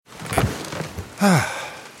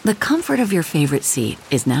The comfort of your favorite seat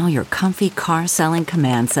is now your comfy car selling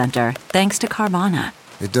command center, thanks to Carvana.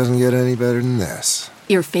 It doesn't get any better than this.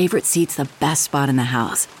 Your favorite seat's the best spot in the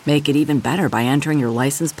house. Make it even better by entering your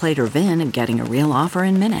license plate or VIN and getting a real offer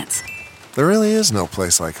in minutes. There really is no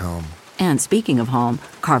place like home. And speaking of home,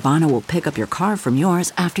 Carvana will pick up your car from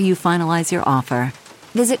yours after you finalize your offer.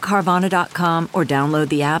 Visit Carvana.com or download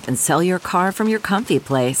the app and sell your car from your comfy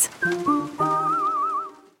place.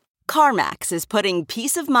 CarMax is putting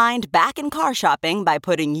peace of mind back in car shopping by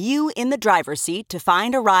putting you in the driver's seat to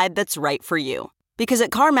find a ride that's right for you. Because at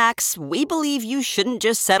CarMax, we believe you shouldn't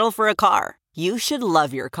just settle for a car. You should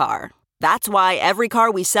love your car. That's why every car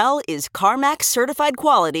we sell is CarMax certified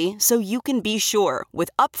quality, so you can be sure with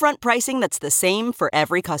upfront pricing that's the same for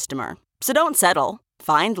every customer. So don't settle.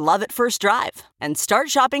 Find love at first drive and start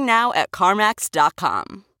shopping now at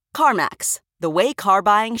CarMax.com. CarMax, the way car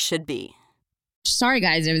buying should be. Sorry,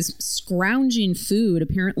 guys, I was scrounging food.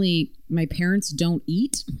 Apparently, my parents don't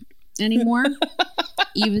eat anymore.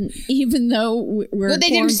 even though we're But they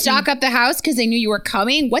didn't stock up the house because they knew you were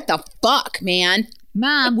coming? What the fuck, man?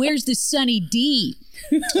 Mom, where's the Sunny D?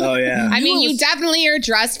 Oh, yeah. I mean, you definitely are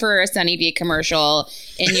dressed for a Sunny D commercial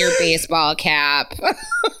in your baseball cap.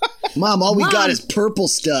 Mom, all we got is purple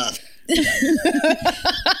stuff. Should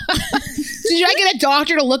I get a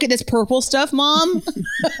doctor to look at this purple stuff, Mom?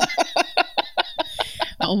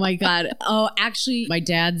 Oh, my God. Oh, actually, my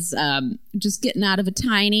dad's just getting out of a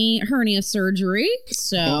tiny hernia surgery.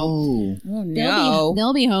 So no.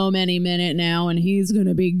 they'll be home any minute now, and he's going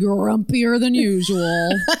to be grumpier than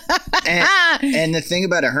usual. And the thing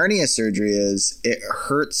about a hernia surgery is it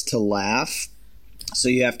hurts to laugh. So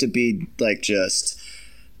you have to be like just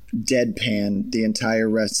deadpan the entire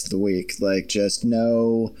rest of the week. Like just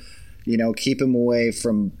keep him away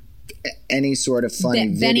from any sort of funny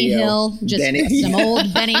video. Benny Hill, some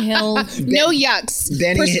old Benny Hill. No yucks.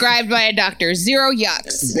 Prescribed by a doctor. 0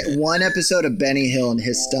 yucks. One episode of Benny Hill and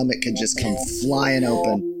his stomach could just come flying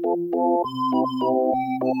open.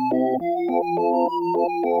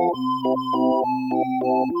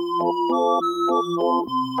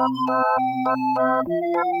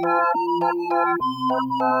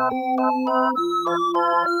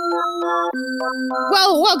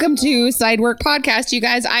 Well, welcome to Sidework Podcast, you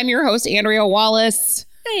guys. I'm your host, Andrea Wallace.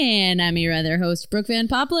 And I'm your other host, Brooke Van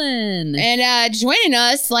Poplin. And joining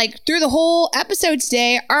us, through the whole episode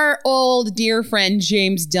today, our old dear friend,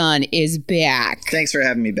 James Dunn, is back. Thanks for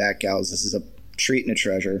having me back, gals. This is a treat and a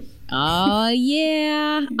treasure. Oh,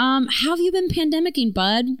 yeah. How have you been pandemicking,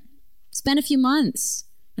 bud? It's been a few months,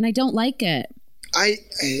 and I don't like it. I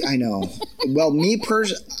know. Well, me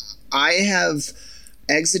personally, I have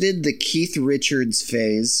exited the Keith Richards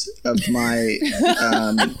phase of my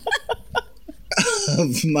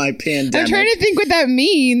of my pandemic. I'm trying to think what that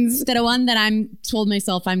means. The one that I'm told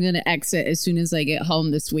myself I'm going to exit as soon as I get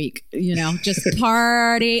home this week. Just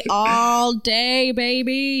party all day,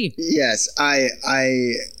 baby. Yes,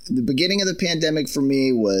 the beginning of the pandemic for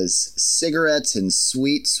me was cigarettes and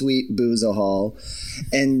sweet, sweet boozahol.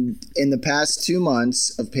 And in the past 2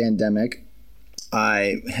 months of pandemic,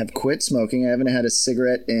 I have quit smoking. I haven't had a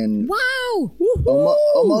cigarette in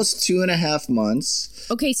almost 2.5 months.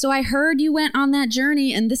 Okay, so I heard you went on that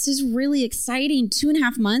journey, and this is really exciting.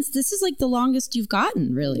 2.5 months. This is the longest you've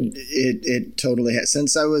gotten, really. It totally has.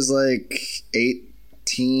 Since I was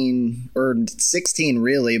 18 or 16,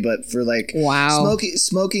 really. But for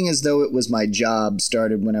smoking as though it was my job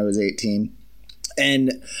started when I was 18.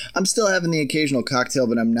 And I'm still having the occasional cocktail,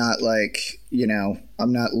 but I'm not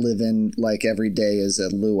I'm not living like every day is a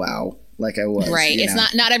luau like I was. Right. It's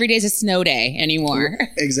not every day is a snow day anymore.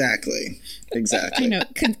 Exactly.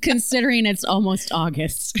 Considering it's almost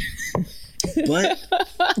August. But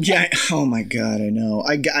yeah. Oh my God. I know.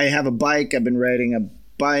 I have a bike. I've been riding a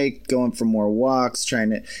bike, going for more walks, trying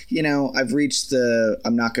to, I've reached the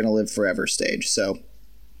I'm not going to live forever stage. So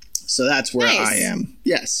that's where I am.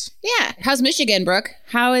 Yes. Yeah. How's Michigan, Brooke?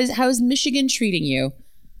 How's Michigan treating you?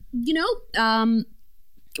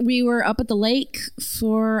 We were up at the lake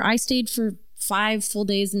I stayed for 5 full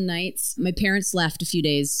days and nights. My parents left a few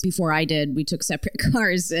days before I did. We took separate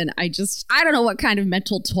cars, and I don't know what kind of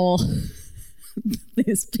mental toll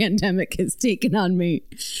this pandemic has taken on me.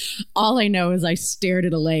 All I know is I stared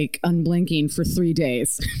at a lake unblinking for 3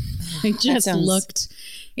 days. I just looked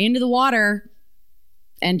into the water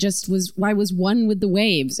and I was one with the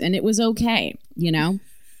waves, and it was okay,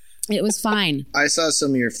 It was fine. I saw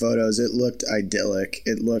some of your photos. It looked idyllic.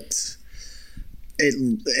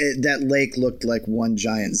 That lake looked like one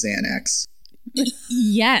giant Xanax.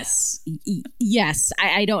 Yes.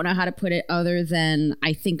 I don't know how to put it other than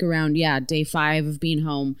I think around, day 5 of being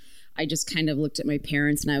home, I just kind of looked at my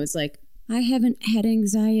parents and I was like, I haven't had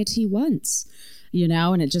anxiety once, you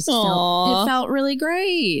know, and it just felt really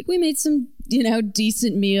great. We made some, you know,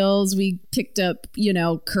 decent meals. We picked up, you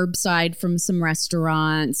know, curbside from some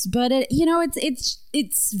restaurants, but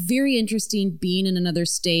it's very interesting being in another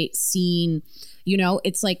state, seeing, you know,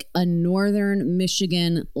 it's like a northern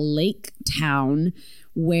Michigan lake town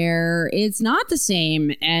where it's not the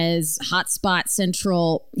same as hotspot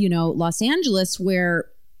central, you know, Los Angeles, where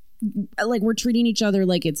like we're treating each other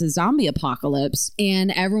like it's a zombie apocalypse,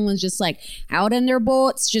 and everyone's just like out in their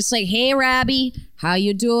boats, just like, hey, Rabbi, how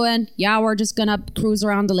you doing? Yeah, we're just gonna cruise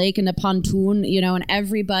around the lake in a pontoon, you know, and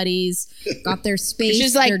everybody's got their space,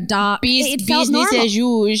 just like their dock. Business as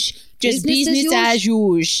usual. Just business as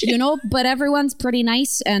usual. You know, but everyone's pretty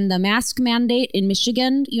nice, and the mask mandate in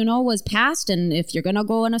Michigan, you know, was passed, and if you're gonna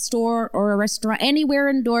go in a store or a restaurant, anywhere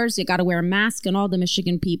indoors, you gotta wear a mask, and all the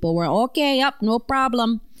Michigan people were okay, yep, no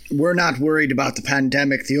problem. We're not worried about the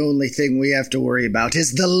pandemic. The only thing we have to worry about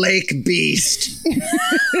is the lake beast.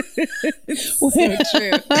 So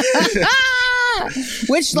true.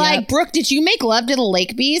 Which, like, Brooke, did you make love to the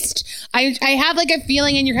lake beast? I have like a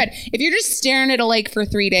feeling in your head, if you're just staring at a lake for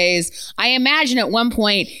 3 days, I imagine at one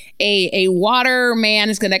point a water man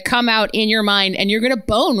is going to come out in your mind and you're going to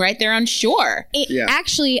bone right there on shore.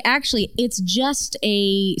 Actually, it's just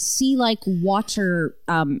a sea-like water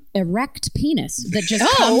erect penis that just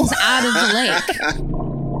comes out of the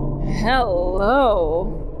lake.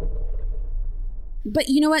 Hello. But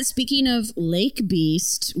you know what? Speaking of lake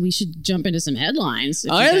beast, we should jump into some headlines.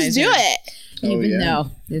 Let's do it. Even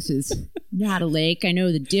though this is not a lake, I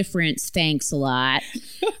know the difference. Thanks a lot.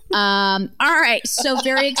 All right. So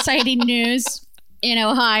very exciting news in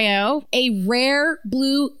Ohio. A rare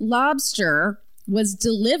blue lobster was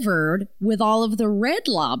delivered with all of the red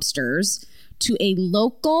lobsters to a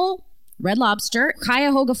local Red Lobster,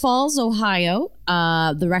 Cuyahoga Falls, Ohio.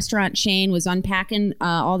 The restaurant chain was unpacking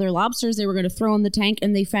all their lobsters they were going to throw in the tank,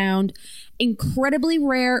 and they found incredibly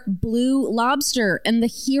rare blue lobster. And the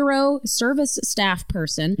hero service staff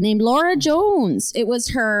person named Laura Jones, it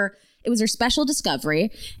was her special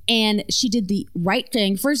discovery, and she did the right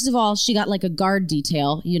thing. First of all, she got like a guard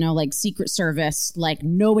detail, you know, like Secret Service, like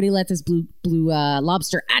nobody let this blue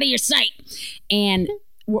lobster out of your sight. And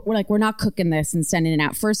we're like, we're not cooking this and sending it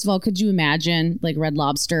out. First of all, could you imagine like Red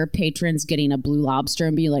Lobster patrons getting a blue lobster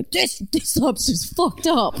and being like, this lobster's fucked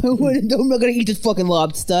up. I'm not gonna eat this fucking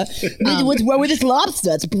lobster. What's wrong with this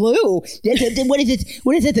lobster? It's blue. What is this?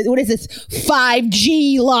 What is this?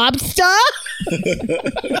 5G lobster?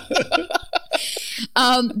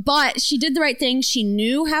 But she did the right thing. She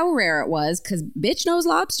knew how rare it was because bitch knows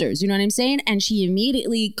lobsters. You know what I'm saying? And she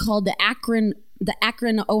immediately called the Akron,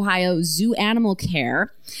 Ohio Zoo Animal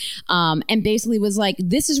Care, and basically was like,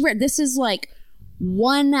 this is rare. This is like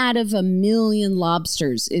 1 out of 1,000,000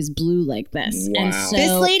 lobsters is blue like this. Wow. And so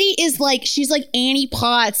This lady is like, she's like Annie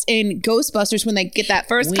Potts in Ghostbusters when they get that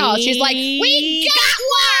first call. She's like, we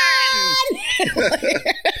got one!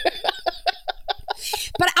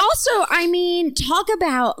 But also, I mean, talk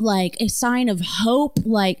about like a sign of hope.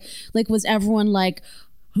 Like was everyone like,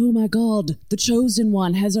 oh my God, the chosen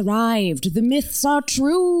one has arrived. The myths are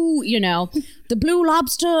true. You know, the blue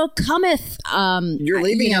lobster cometh. You're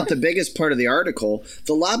leaving out the biggest part of the article.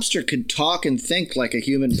 The lobster could talk and think like a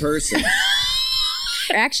human person.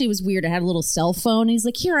 Actually, it was weird. I had a little cell phone. He's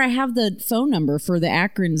like, here, I have the phone number for the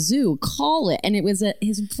Akron Zoo. Call it. And it was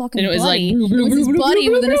his fucking buddy. Like, it was his buddy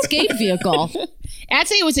with an escape vehicle. I'd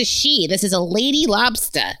say it was a she. This is a lady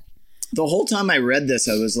lobster. The whole time I read this,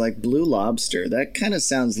 I was like, blue lobster. That kind of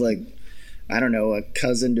sounds like, I don't know, a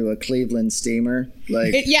cousin to a Cleveland steamer.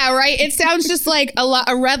 Like, Yeah, right? It sounds just like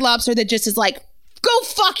a red lobster that just is like, go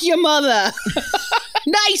fuck your mother.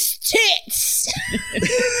 Nice tits.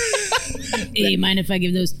 Hey, mind if I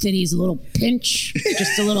give those titties a little pinch?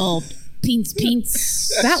 Just a little peens.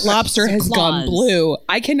 That lobster has gone blue.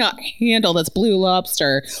 I cannot handle this blue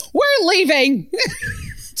lobster. We're leaving.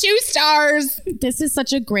 2 stars. This is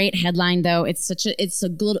such a great headline, though. It's a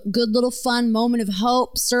good little fun moment of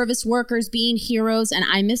hope. Service workers being heroes, and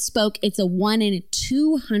I misspoke. It's a 1 in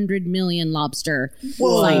 200 million lobster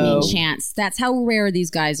finding chance. That's how rare these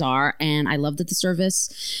guys are, and I love that the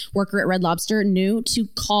service worker at Red Lobster knew to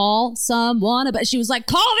call someone. But she was like,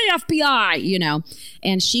 "Call the FBI," you know,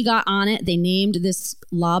 and she got on it. They named this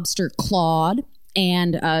lobster Claude.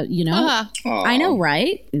 And, you know, I know,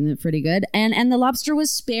 right? Isn't it pretty good? And the lobster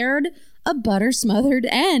was spared a butter smothered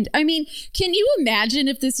end. I mean, can you imagine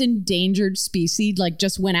if this endangered species like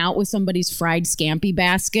just went out with somebody's fried scampi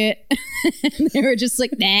basket? And they were just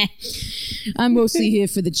like, nah, I'm mostly here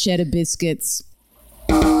for the cheddar biscuits.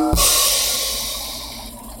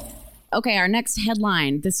 okay, our next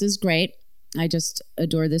headline. This is great. I just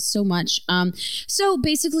adore this so much. So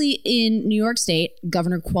basically in New York State,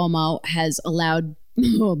 Governor Cuomo has allowed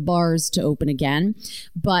bars to open again.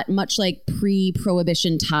 But much like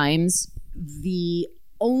pre-prohibition times, the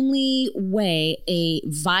only way a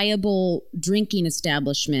viable drinking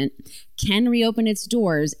establishment can reopen its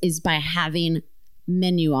doors is by having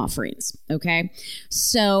menu offerings. Okay.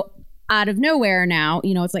 So out of nowhere now,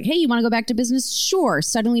 it's like, hey, you want to go back to business? Sure.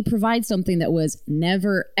 Suddenly provide something that was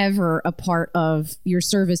never, ever a part of your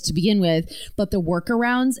service to begin with. But the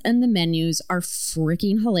workarounds and the menus are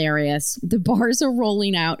freaking hilarious. The bars are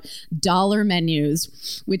rolling out dollar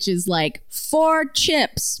menus, which is like 4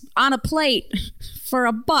 chips on a plate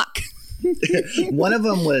for $1. One of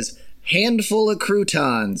them was handful of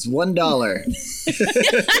croutons, $1. I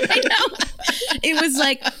know. It was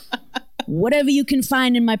like, whatever you can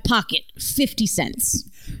find in my pocket, 50 cents.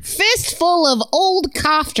 Fistful of old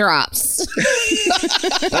cough drops.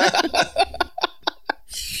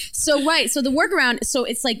 So the workaround, so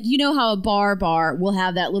it's like, how a bar will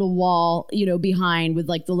have that little wall, behind with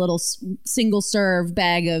like the little single serve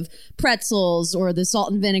bag of pretzels or the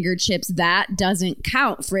salt and vinegar chips. That doesn't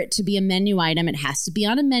count for it to be a menu item. It has to be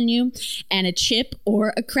on a menu, and a chip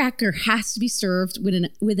or a cracker has to be served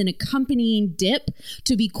with an accompanying dip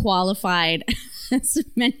to be qualified as a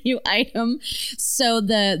menu item. So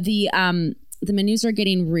the menus are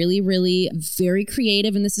getting really, really very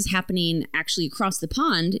creative, and this is happening actually across the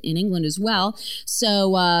pond in England as well.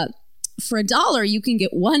 So for $1, you can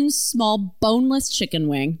get one small boneless chicken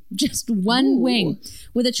wing, just one wing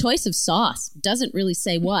with a choice of sauce. Doesn't really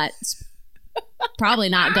say what. It's probably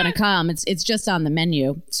not going to come. It's just on the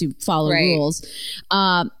menu to follow rules.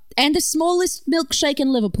 And the smallest milkshake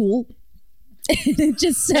in Liverpool. It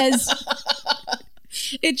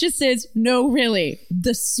just says, no, really,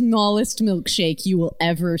 the smallest milkshake you will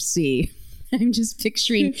ever see. I'm just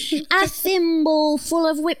picturing a thimble full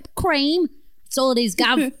of whipped cream. That's all it is,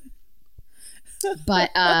 Gav. But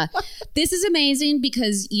this is amazing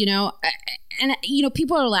because,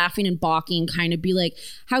 people are laughing and balking, kind of be like,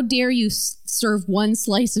 how dare you serve one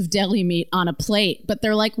slice of deli meat on a plate? But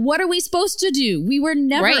they're like, what are we supposed to do? We were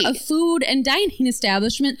never a food and dining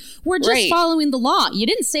establishment. We're just following the law. You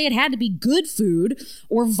didn't say it had to be good food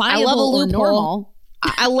or viable or normal.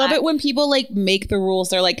 I love it when people like make the rules.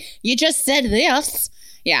 They're like, you just said this.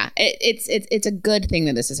 Yeah, it's a good thing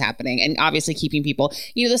that this is happening, and obviously keeping people.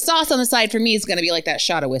 The sauce on the side for me is going to be like that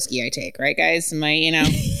shot of whiskey I take, right, guys?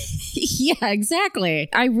 Yeah, exactly.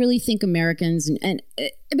 I really think Americans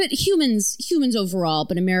but humans overall,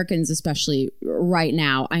 but Americans especially right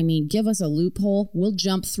now. I mean, give us a loophole, we'll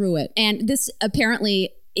jump through it, and this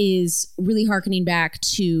apparently is really hearkening back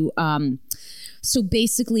to. So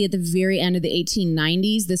basically, at the very end of the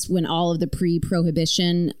 1890s, this when all of the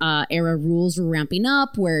pre-prohibition era rules were ramping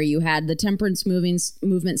up, where you had the temperance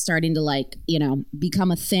movement starting to become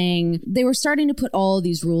a thing. They were starting to put all of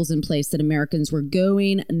these rules in place that Americans were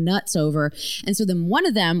going nuts over. And so then one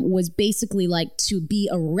of them was basically like to be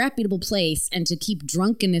a reputable place and to keep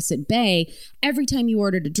drunkenness at bay. Every time you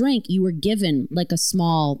ordered a drink, you were given like a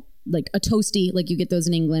small, like a toasty, like you get those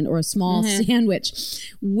in England, or a small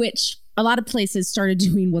sandwich, which a lot of places started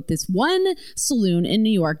doing what this one saloon in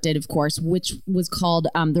New York did, of course, which was called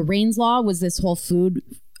the Raines Law, was this whole food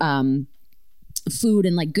and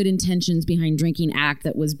like good intentions behind drinking act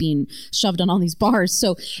that was being shoved on all these bars.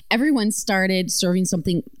 So everyone started serving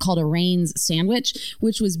something called a Raines sandwich,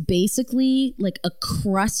 which was basically like a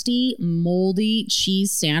crusty, moldy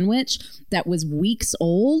cheese sandwich that was weeks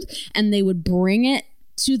old, and they would bring it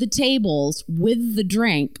to the tables with the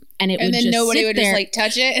drink. And then just nobody would there. just like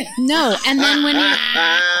touch it. No. And then when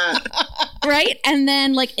right. And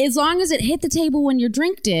then like, as long as it hit the table when your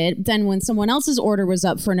drink did, then when someone else's order was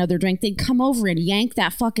up for another drink, they'd come over and yank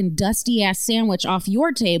that fucking dusty ass sandwich off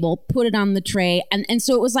your table, put it on the tray. And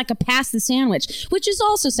so it was like a pass the sandwich, which is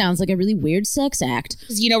also sounds like a really weird sex act.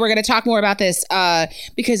 We're going to talk more about this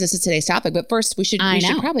because this is today's topic. But first we should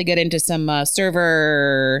probably get into some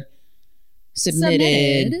server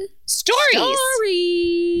submitted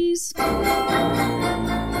stories.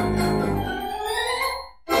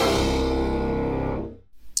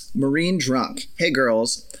 Marine Drunk. Hey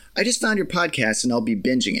girls, I just found your podcast and I'll be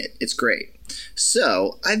binging it. It's great.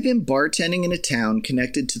 So, I've been bartending in a town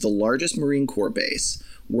connected to the largest Marine Corps base,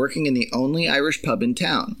 working in the only Irish pub in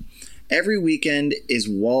town. Every weekend is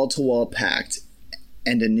wall-to-wall packed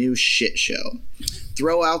and a new shit show.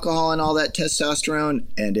 Throw alcohol and all that testosterone,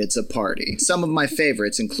 and it's a party. Some of my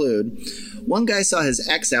favorites include, one guy saw his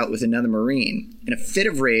ex out with another Marine. In a fit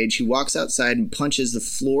of rage, he walks outside and punches the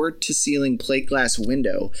floor-to-ceiling plate glass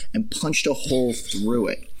window and punched a hole through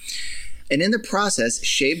it. and in the process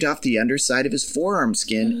shaved off the underside of his forearm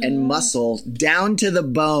skin and muscle down to the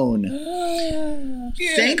bone.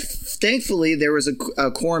 Thankfully, there was a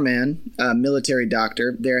corpsman, a military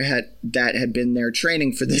doctor, that had been there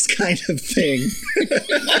training for this kind of thing.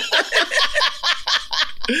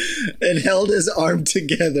 And held his arm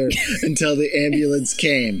together until the ambulance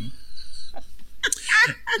came.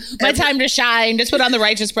 My time to shine. Just put on the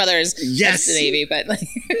Righteous Brothers. Yes. That's the Navy, but like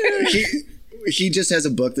he just has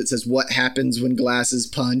a book that says what happens when glass is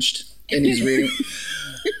punched, and he's reading.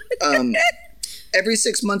 Every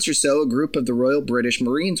 6 months or so, a group of the Royal British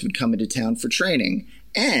Marines would come into town for training,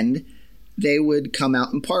 and they would come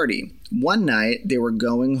out and party. One night, they were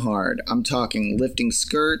going hard. I'm talking lifting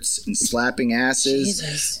skirts and slapping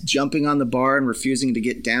asses, jumping on the bar and refusing to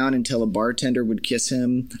get down until a bartender would kiss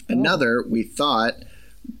him. Another, we thought,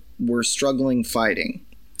 were struggling fighting.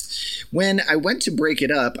 When I went to break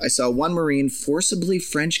it up, I saw one Marine forcibly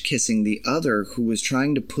French kissing the other who was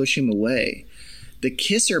trying to push him away. The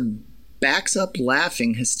kisser backs up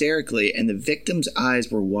laughing hysterically, and the victim's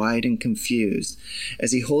eyes were wide and confused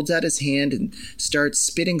as he holds out his hand and starts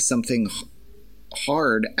spitting something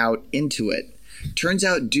hard out into it. Turns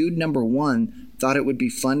out dude number one thought it would be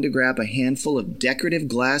fun to grab a handful of decorative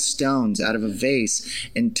glass stones out of a vase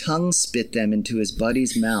and tongue spit them into his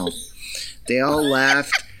buddy's mouth. They all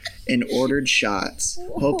laughed and ordered shots.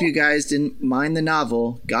 Hope you guys didn't mind the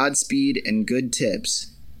novel. Godspeed and good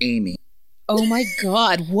tips. Amy. oh my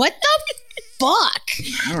God, what the fuck?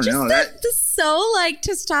 I don't know. That so like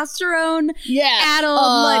testosterone Yeah. addled,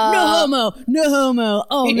 like no homo.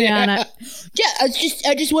 Oh man. I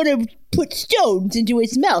just want to put stones into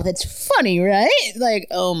his mouth. That's funny, right? Like,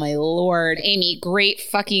 oh my Lord. Amy, great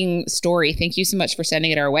fucking story. Thank you so much for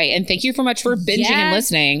sending it our way. And thank you so much for binging and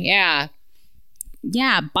listening. Yeah.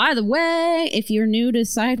 Yeah, by the way, if you're new to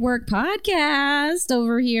Sidework Podcast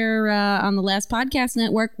over here on the Last Podcast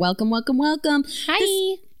Network, welcome.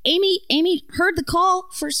 Hi. Amy heard the call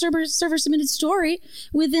for server submitted story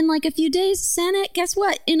within like a few days. Sent it. Guess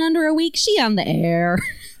what? In under a week, she on the air.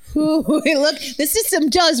 Ooh, look, the system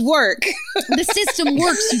does work. The system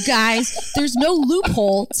works, you guys. There's no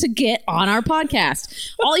loophole to get on our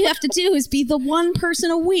podcast. All you have to do is be the one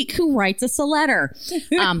person a week who writes us a letter.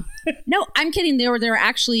 No, I'm kidding. There were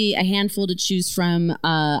actually a handful to choose from.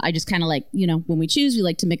 I just kind of like, when we choose, we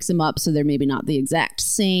like to mix them up so they're maybe not the exact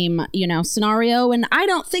same, scenario. And I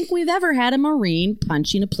don't think we've ever had a Marine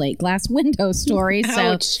punching a plate glass window story.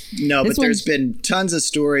 So no, but there's been tons of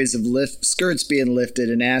stories of skirts being lifted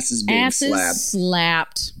and asses being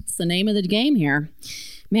slapped. It's the name of the game here.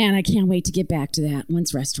 Man, I can't wait to get back to that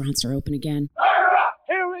once restaurants are open again.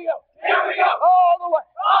 Here we go. All the way.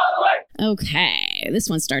 Okay, this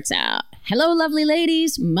one starts out. Hello, lovely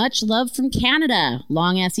ladies. Much love from Canada.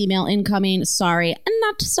 Long-ass email incoming. Sorry,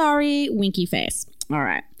 not sorry. Winky face. All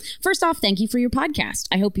right. First off, thank you for your podcast.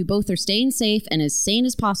 I hope you both are staying safe and as sane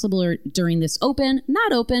as possible during this open,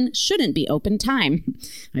 not open, shouldn't be open time.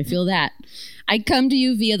 I feel that. I come to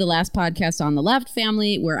you via the Last Podcast on the Left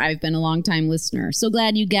family, where I've been a longtime listener. So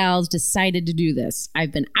glad you gals decided to do this.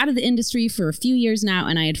 I've been out of the industry for a few years now,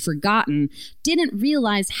 and I had didn't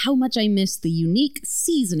realize how much I missed the unique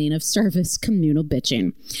seasoning of service communal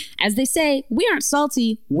bitching. As they say, we aren't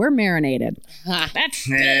salty, we're marinated. That's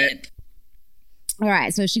good. All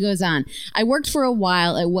right, so she goes on. I worked for a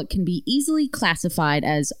while at what can be easily classified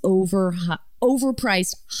as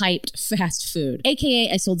overpriced, hyped fast food.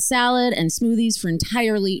 AKA, I sold salad and smoothies for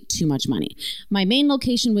entirely too much money. My main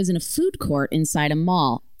location was in a food court inside a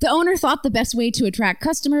mall. The owner thought the best way to attract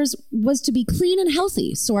customers was to be clean and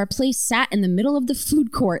healthy, so our place sat in the middle of the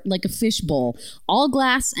food court like a fishbowl, all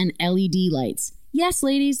glass and LED lights. Yes,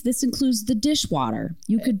 ladies, this includes the dishwater.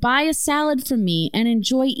 You could buy a salad from me and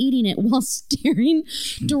enjoy eating it while staring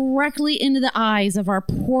directly into the eyes of our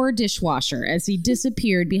poor dishwasher as he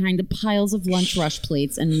disappeared behind the piles of lunch rush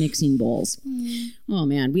plates and mixing bowls. Oh,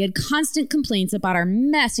 man. We had constant complaints about our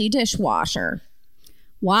messy dishwasher.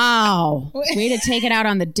 Wow. Way to take it out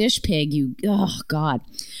on the dish pig, oh, God.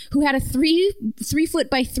 Who had a 3 foot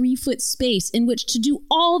by 3 foot space in which to do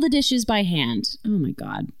all the dishes by hand. Oh, my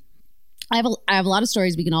God. I have a lot of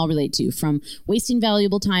stories we can all relate to, from wasting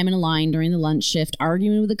valuable time in a line during the lunch shift,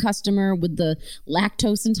 arguing with a customer with the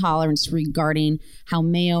lactose intolerance regarding how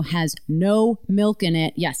mayo has no milk in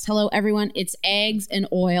it. Yes, hello everyone, it's eggs and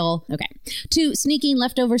oil. Okay. To sneaking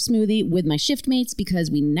leftover smoothie with my shift mates because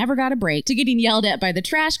we never got a break, to getting yelled at by the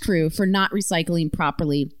trash crew for not recycling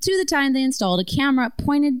properly, to the time they installed a camera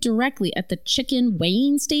pointed directly at the chicken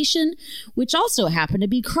weighing station, which also happened to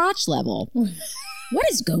be crotch level. What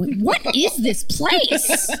is this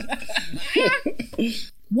place?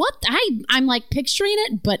 what? I'm like picturing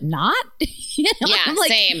it, but not. You know? Yeah, like,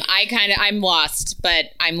 same. I'm lost, but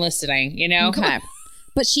I'm listening, you know? Okay.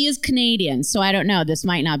 But she is Canadian, so I don't know. This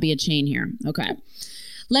might not be a chain here. Okay.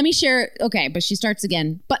 Let me share. Okay, but she starts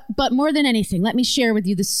again. But more than anything, let me share with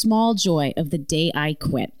you the small joy of the day I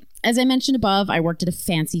quit. As I mentioned above, I worked at a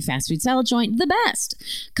fancy fast food salad joint, the best.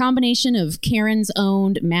 Combination of Karen's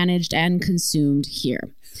owned, managed, and consumed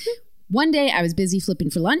here. One day, I was busy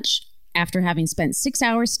flipping for lunch after having spent 6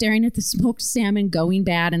 hours staring at the smoked salmon going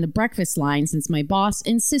bad in the breakfast line since my boss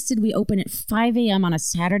insisted we open at 5 a.m. on a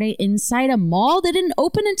Saturday inside a mall that didn't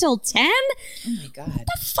open until 10? Oh my God. What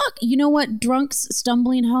the fuck? You know what drunks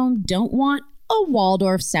stumbling home don't want? A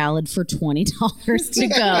Waldorf salad for $20 to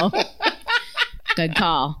go. Good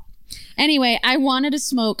call. Anyway, I wanted to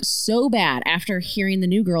smoke so bad after hearing the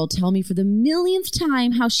new girl tell me for the millionth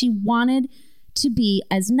time how she wanted to be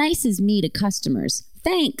as nice as me to customers.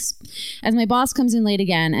 Thanks. As my boss comes in late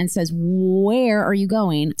again and says, where are you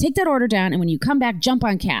going? Take that order down, and when you come back, jump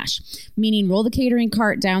on cash. Meaning roll the catering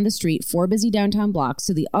cart down the street 4 busy downtown blocks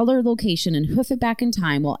to the other location and hoof it back in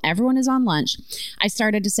time while everyone is on lunch. I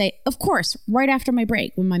started to say, of course, right after my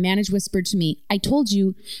break, when my manager whispered to me, I told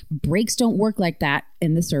you, breaks don't work like that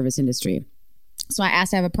in the service industry. So I asked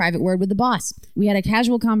to have a private word with the boss. We had a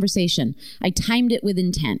casual conversation. I timed it with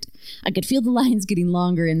intent. I could feel the lines getting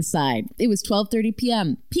longer inside. It was 12:30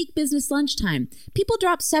 p.m., peak business lunchtime. People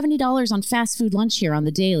drop $70 on fast food lunch here on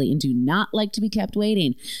the daily and do not like to be kept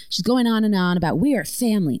waiting. She's going on and on about we are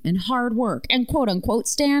family and hard work and quote-unquote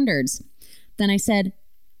standards. Then I said,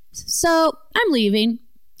 so I'm leaving.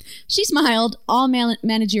 She smiled, all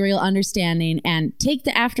managerial understanding, and take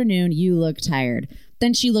the afternoon, you look tired.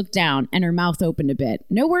 Then she looked down and her mouth opened a bit.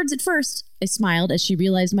 No words at first. I smiled as she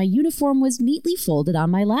realized my uniform was neatly folded on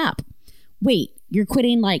my lap. Wait, you're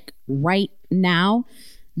quitting like right now?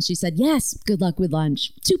 And she said, yes, good luck with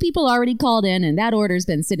lunch. 2 people already called in and that order's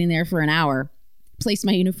been sitting there for an hour. Placed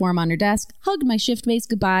my uniform on her desk, hugged my shift mates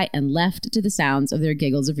goodbye, and left to the sounds of their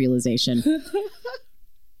giggles of realization.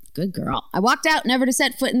 Good girl. I walked out, never to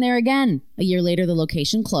set foot in there again. A year later, the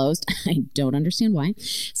location closed. I don't understand why.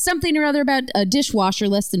 Something or other about a dishwasher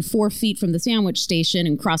less than 4 feet from the sandwich station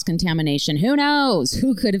and cross-contamination. Who knows?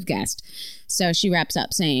 Who could have guessed? So she wraps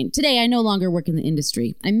up saying, today I no longer work in the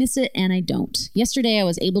industry. I miss it and I don't. Yesterday I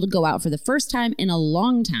was able to go out for the first time in a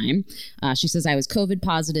long time. She says I was COVID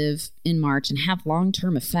positive in March and have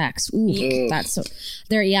long-term effects. Ooh, that's so...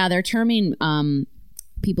 They're terming...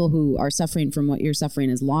 people who are suffering from what you're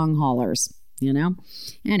suffering as long haulers, you know?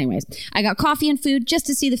 Anyways, I got coffee and food just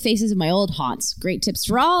to see the faces of my old haunts. Great tips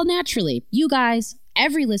for all, naturally. You guys,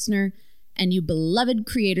 every listener, and you beloved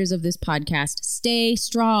creators of this podcast, stay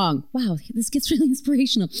strong. Wow, this gets really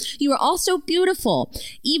inspirational. You are all so beautiful,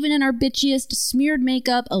 even in our bitchiest, smeared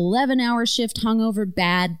makeup, 11-hour shift hungover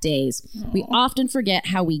bad days. Aww. We often forget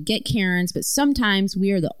how we get Karens, but sometimes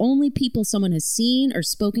we are the only people someone has seen or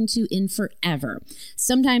spoken to in forever.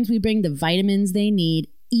 Sometimes we bring the vitamins they need,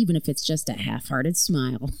 even if it's just a half-hearted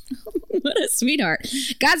smile. What a sweetheart.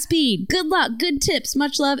 Godspeed, good luck, good tips,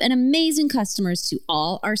 much love, and amazing customers to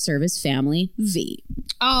all our service family, V.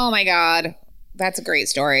 Oh my God. That's a great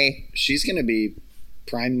story. She's going to be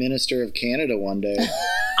Prime Minister of Canada one day.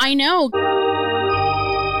 I know.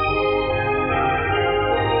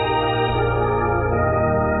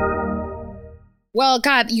 Well,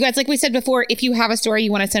 God, you guys, like we said before, if you have a story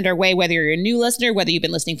you want to send our way, whether you're a new listener, whether you've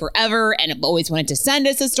been listening forever and have always wanted to send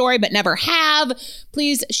us a story but never have,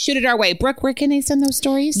 please shoot it our way. Brooke, where can they send those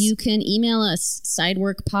stories? You can email us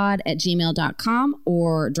sideworkpod@gmail.com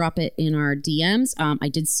or drop it in our DMs. I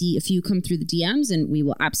did see a few come through the DMs, and we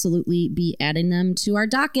will absolutely be adding them to our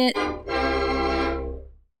docket.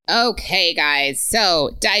 Okay, guys, so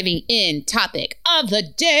diving in, topic of the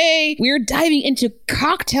day. We're diving into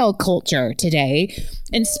cocktail culture today.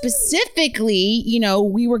 And specifically, you know,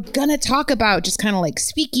 we were going to talk about just kind of like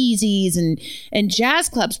speakeasies and jazz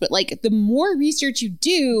clubs. But like the more research you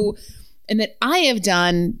do and that I have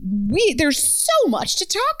done, there's so much to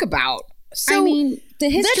talk about. So, I mean, the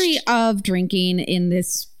history of drinking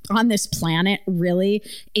on this planet really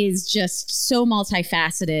is just so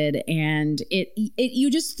multifaceted, and it you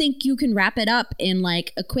just think you can wrap it up in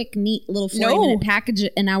like a quick, neat little 40-minute package,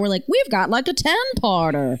 and now we're like, we've got like a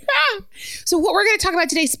 10-parter. So what we're going to talk about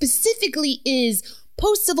today specifically is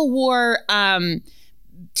post-Civil War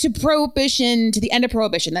to Prohibition, to the end of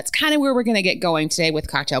Prohibition. That's kind of where we're going to get going today with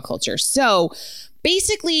cocktail culture. So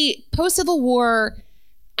basically, post-Civil War,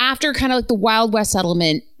 after kind of like the Wild West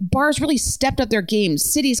settlement, bars really stepped up their game.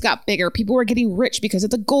 Cities got bigger. People were getting rich because of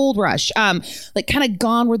the gold rush. Like kind of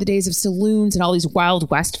gone were the days of saloons and all these Wild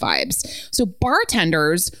West vibes. So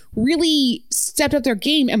bartenders really stepped up their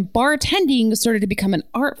game, and bartending started to become an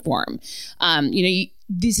art form.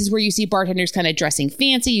 This is where you see bartenders kind of dressing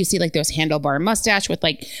fancy. You see like those handlebar mustache with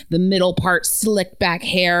like the middle part slick back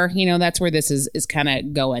hair. That's where this is kind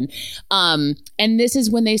of going. And this is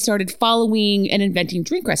when they started following and inventing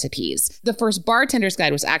drink recipes. The first bartender's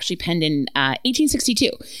guide was actually penned in 1862.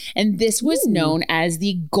 And this was known as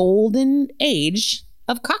the golden age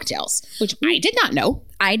of cocktails, which I did not know.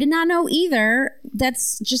 I did not know either.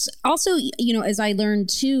 That's just also, as I learned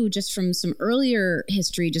too, just from some earlier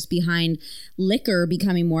history, just behind liquor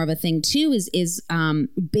becoming more of a thing too, is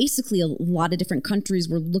basically a lot of different countries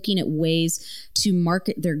were looking at ways to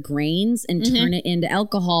market their grains and turn it into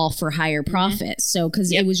alcohol for higher profit. So,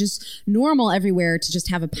 because it was just normal everywhere to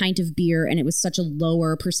just have a pint of beer, and it was such a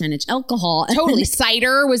lower percentage alcohol. Totally.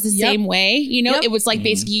 Cider was the same way. It was like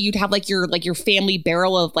basically you'd have like your family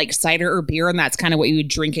barrel of like cider or beer, and that's kind of what you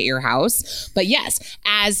would drink at your house. But yes,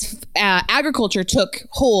 as agriculture took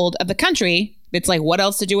hold of the country, it's like, what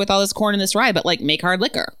else to do with all this corn and this rye but like make hard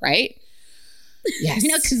liquor, right? Yes.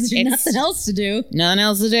 Because there's nothing else to do. Nothing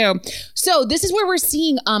else to do. So this is where we're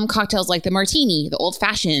seeing cocktails like the martini, the old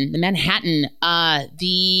fashioned, the Manhattan,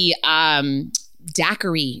 the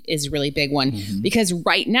daiquiri is a really big one, because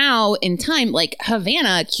right now in time, like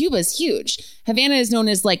Havana, Cuba's huge. Havana is known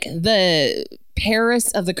as like the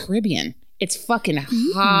Paris of the Caribbean. It's fucking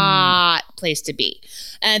hot place to be.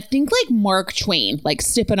 And think like Mark Twain, like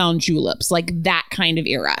sipping on juleps, like that kind of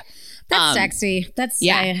era. That's sexy. That's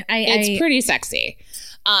it's pretty sexy.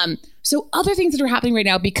 So other things that are happening right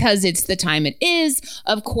now, because it's the time it is,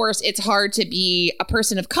 of course, it's hard to be a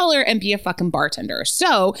person of color and be a fucking bartender.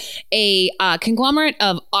 So a conglomerate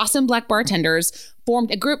of awesome Black bartenders formed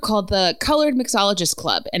a group called the Colored Mixologist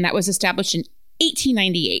Club, and that was established in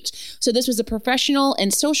 1898. So this was a professional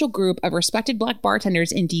and social group of respected Black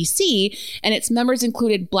bartenders in DC, and its members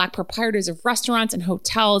included Black proprietors of restaurants and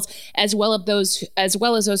hotels, as well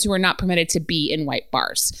as those who were not permitted to be in white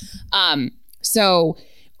bars. So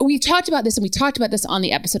we talked about this, and we talked about this on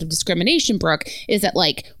the episode of Discrimination, Brooke, is that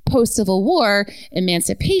like post-Civil War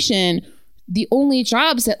emancipation, the only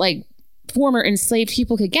jobs that like former enslaved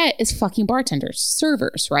people could get is fucking bartenders,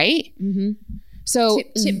 servers, right? Mm-hmm. So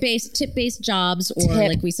tip-based jobs, or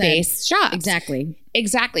like we said, tip-based jobs.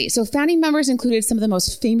 Exactly. So founding members included some of the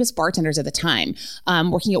most famous bartenders at the time,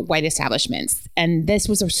 working at white establishments. And this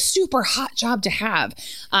was a super hot job to have,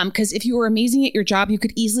 because if you were amazing at your job, you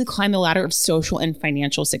could easily climb the ladder of social and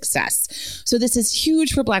financial success. So this is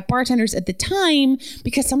huge for Black bartenders at the time,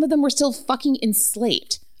 because some of them were still fucking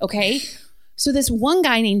enslaved. Okay. So this one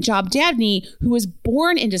guy named Job Dabney, who was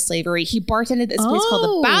born into slavery, he bartended at this place called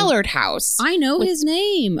the Ballard House. I know his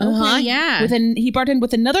name. Okay, yeah. He bartended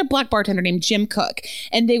with another Black bartender named Jim Cook,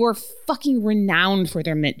 and they were fucking renowned for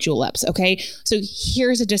their mint juleps. Okay, so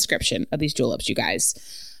here's a description of these juleps, you guys.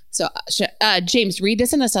 So, James, read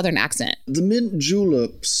this in a Southern accent. The mint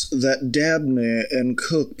juleps that Dabney and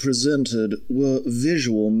Cook presented were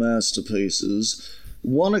visual masterpieces.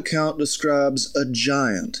 One account describes a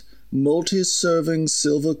giant, multi-serving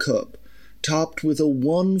silver cup topped with a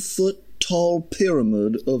 1-foot-tall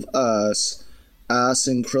pyramid of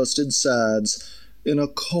ice-encrusted sides, in a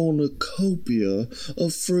cornucopia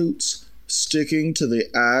of fruits sticking to the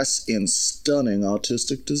ice in stunning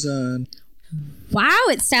artistic design. Wow,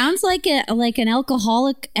 it sounds like an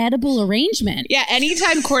alcoholic edible arrangement. Yeah,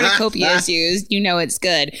 anytime cornucopia is used, you know it's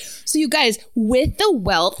good. So you guys, with the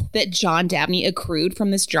wealth that John Dabney accrued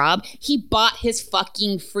from this job, he bought his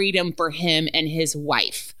fucking freedom for him and his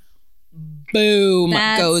wife. Boom,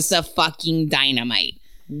 goes the fucking dynamite.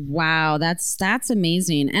 Wow, that's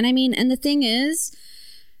amazing. And I mean, and the thing is,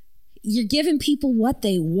 you're giving people what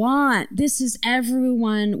they want.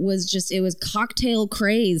 Everyone was it was cocktail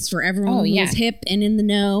craze for everyone who was hip and in the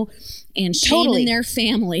know and shaming their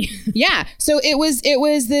family. Yeah. So it was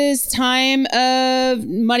this time of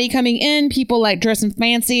money coming in, people like dressing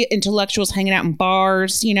fancy, intellectuals hanging out in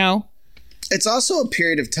bars, you know. It's also a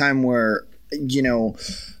period of time where, you know,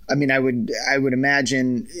 I mean, I would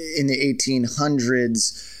imagine in the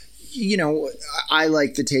 1800s, you know, I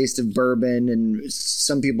like the taste of bourbon, and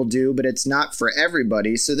some people do, but it's not for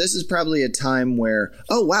everybody. So this is probably a time where,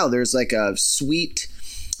 oh, wow, there's like a sweet,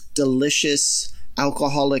 delicious,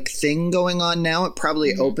 alcoholic thing going on now. It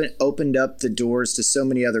probably opened up the doors to so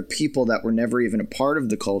many other people that were never even a part of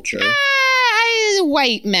the culture.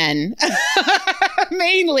 white men.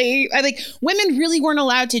 Mainly, I think women really weren't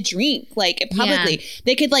allowed to drink like publicly. Yeah.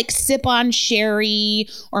 They could like sip on sherry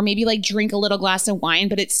or maybe like drink a little glass of wine,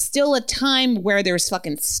 but it's still a time where there's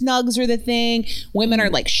fucking snugs are the thing. Women are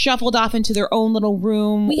like shuffled off into their own little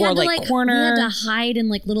room or like corner. We had to hide in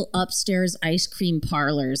like little upstairs ice cream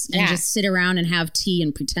parlors and just sit around and have tea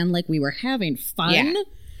and pretend like we were having fun. Yeah.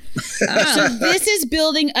 So this is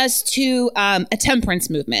building us to a temperance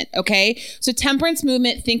movement. Okay. So temperance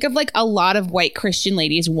movement, think of like a lot of white Christian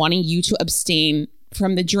ladies wanting you to abstain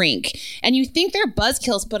from the drink. And you think they're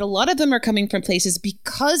buzzkills, but a lot of them are coming from places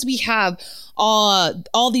because we have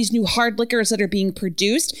all these new hard liquors that are being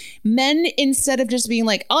produced. Men, instead of just being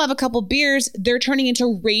like, I'll have a couple beers, they're turning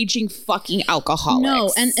into raging fucking alcoholics.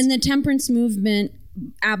 No, and the temperance movement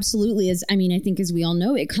absolutely is. I mean, I think as we all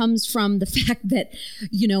know, it comes from the fact that,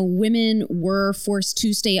 you know, women were forced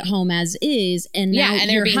to stay at home as is, and now and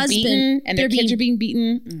they're being beaten, and their kids are being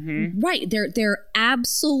beaten. Mm-hmm. Right. They're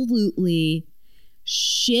absolutely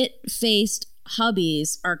shit-faced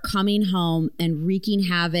hubbies are coming home and wreaking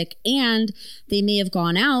havoc, and they may have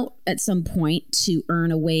gone out at some point to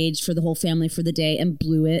earn a wage for the whole family for the day and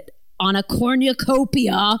blew it on a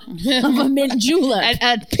cornucopia of a mint julep.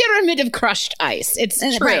 a pyramid of crushed ice. It's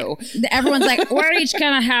true. Right. Everyone's like, we're each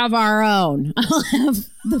going to have our own. I'll have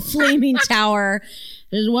the flaming tower.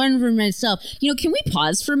 There's one for myself. You know, can we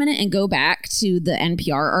pause for a minute and go back to the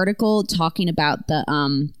NPR article talking about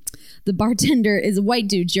the bartender is a white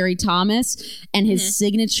dude, Jerry Thomas, and his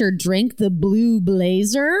signature drink, the Blue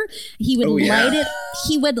Blazer. He would light it.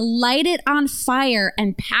 He would light it on fire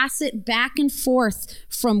and pass it back and forth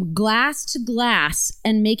from glass to glass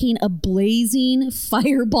and making a blazing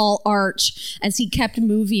fireball arch as he kept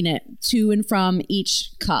moving it to and from each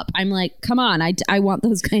cup. I'm like, come on, I want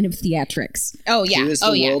those kind of theatrics. Oh yeah, he was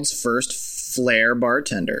the world's first flair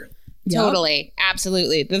bartender. Totally,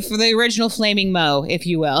 absolutely, the original Flaming Moe, if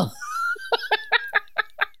you will.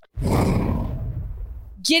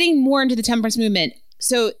 Getting more into the temperance movement.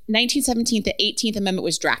 So 1917, the 18th Amendment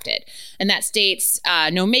was drafted, and that states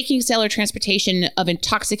no making, sale, or transportation of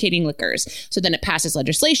intoxicating liquors. So then it passes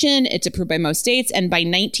legislation. It's approved by most states. And by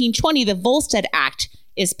 1920, the Volstead Act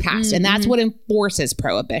is passed. And that's what enforces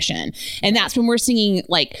prohibition. And that's when we're seeing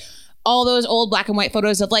like all those old black and white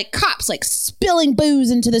photos of like cops like spilling booze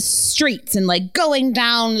into the streets and like going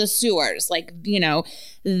down the sewers. Like, you know,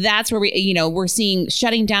 that's where we're seeing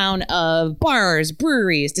shutting down of bars,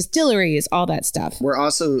 breweries, distilleries, all that stuff. We're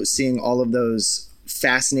also seeing all of those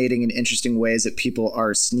fascinating and interesting ways that people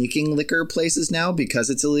are sneaking liquor places now because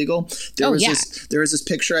it's illegal. There was this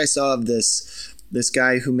picture I saw of this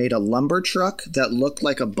guy who made a lumber truck that looked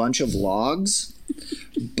like a bunch of logs.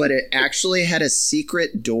 But it actually had a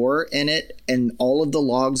secret door in it, and all of the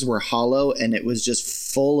logs were hollow, and it was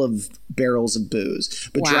just full of barrels of booze.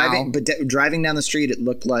 But driving down the street, it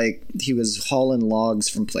looked like he was hauling logs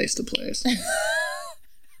from place to place.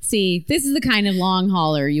 See, this is the kind of long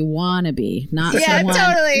hauler you want to be, not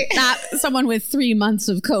someone with 3 months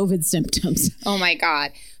of COVID symptoms. Oh my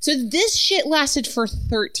God. So this shit lasted for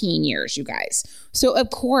 13 years, you guys. So of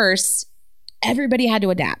course, everybody had to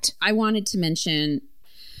adapt. I wanted to mention,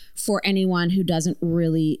 for anyone who doesn't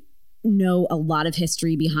really know a lot of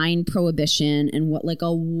history behind Prohibition and what like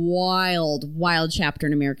a wild chapter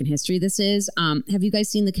in American history this is, have you guys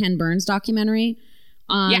seen the Ken Burns documentary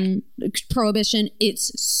on Prohibition?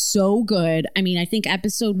 It's so good. I mean, I think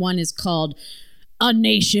episode 1 is called A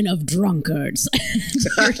Nation of Drunkards.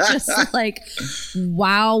 They're just like,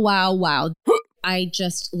 wow. I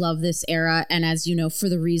just love this era. And as you know, for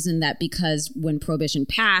the reason that because when Prohibition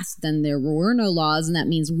passed, then there were no laws. And that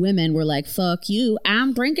means women were like, fuck you,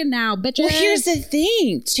 I'm drinking now, bitches. Well, here's the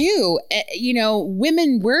thing, too. You know,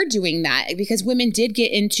 women were doing that because women did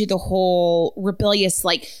get into the whole rebellious,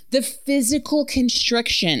 like the physical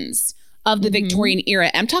constrictions of the Victorian era.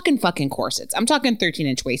 I'm talking fucking corsets. I'm talking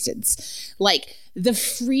 13-inch wasteds. Like the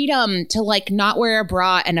freedom to like not wear a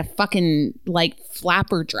bra and a fucking like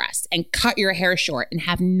flapper dress and cut your hair short and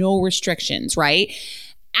have no restrictions, right?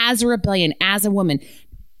 As a rebellion, as a woman.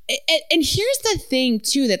 And here's the thing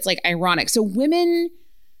too that's like ironic. So women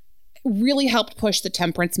really helped push the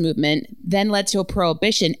temperance movement, then led to a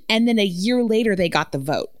prohibition. And then a year later, they got the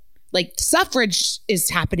vote. Like suffrage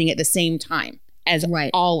is happening at the same time as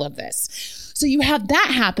all of this. So you have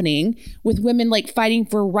that happening with women like fighting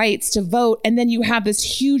for rights to vote. And then you have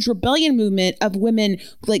this huge rebellion movement of women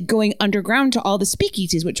like going underground to all the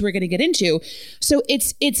speakeasies, which we're going to get into. So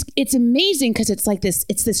it's amazing because it's like this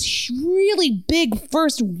really big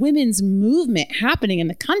first women's movement happening in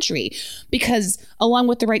the country, because along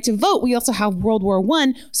with the right to vote, we also have World War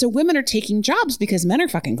I. So women are taking jobs because men are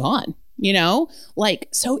fucking gone. you know? Like,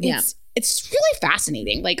 so it's really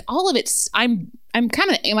fascinating. Like all of it's, I'm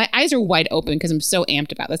kind of, my eyes are wide open because I'm so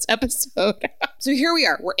amped about this episode. So here we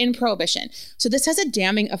are, we're in Prohibition. So this has a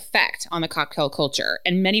damning effect on the cocktail culture,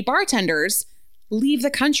 and many bartenders leave the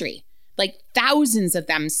country. Like thousands of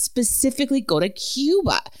them specifically go to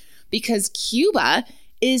Cuba because Cuba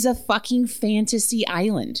is a fucking fantasy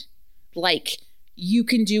island. Like you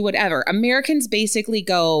can do whatever. Americans basically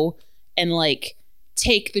go and like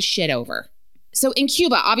take the shit over. So in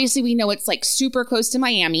Cuba, obviously we know it's like super close to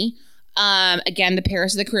Miami. Again, the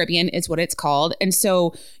Paris of the Caribbean is what it's called. And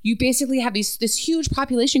so you basically have this huge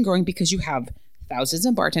population growing because you have thousands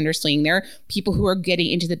of bartenders fleeing there, people who are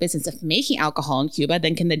getting into the business of making alcohol in Cuba,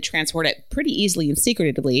 then can then transport it pretty easily and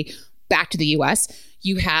secretively back to the U.S.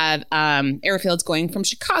 You have airfields going from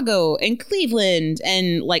Chicago and Cleveland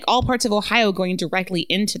and like all parts of Ohio going directly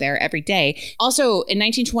into there every day. Also, in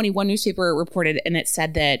 1920, one newspaper reported, and it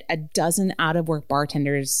said that a dozen out-of-work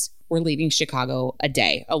bartenders were leaving Chicago a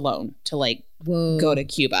day alone to like go to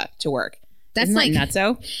Cuba to work. That's Isn't like that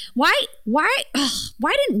nutso? Why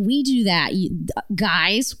didn't we do that,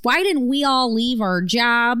 guys? Why didn't we all leave our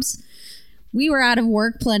jobs? We were out of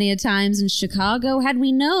work plenty of times in Chicago. Had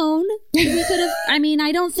we known, we could have. I mean,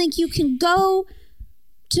 I don't think you can go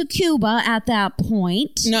to Cuba at that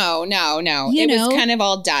point. No. It was kind of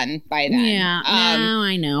all done by then. Yeah, no,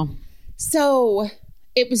 I know. So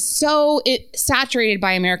it was so saturated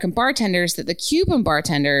by American bartenders that the Cuban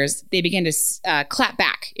bartenders, they began to clap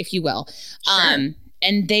back, if you will. Sure.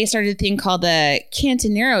 And they started a thing called the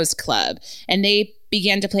Cantineros Club. And they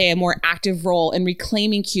began to play a more active role in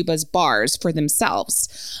reclaiming Cuba's bars for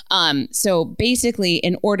themselves. So basically,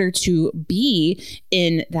 in order to be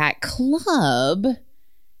in that club,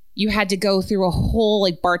 you had to go through a whole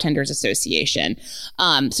like bartenders association.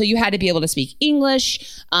 So you had to be able to speak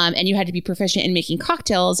English, and you had to be proficient in making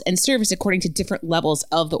cocktails and service according to different levels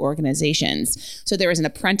of the organizations. So there was an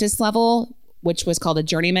apprentice level, which was called a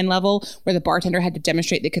journeyman level, where the bartender had to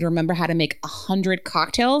demonstrate they could remember how to make 100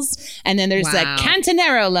 cocktails. And then there's the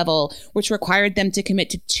Cantinero level, which required them to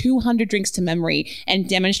commit to 200 drinks to memory and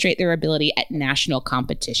demonstrate their ability at national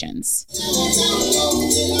competitions.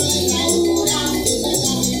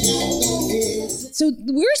 So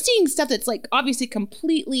we're seeing stuff that's like obviously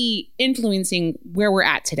completely influencing where we're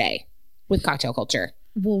at today with cocktail culture.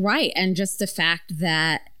 Well, right. And just the fact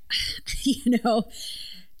that,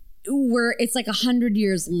 it's like 100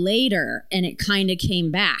 years later and it kind of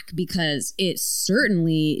came back because it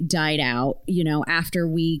certainly died out, after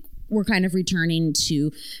we were kind of returning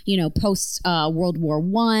to, post World War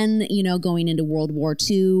I, going into World War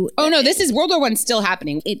II. Oh, no, this is World War I still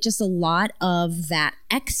happening. It just a lot of that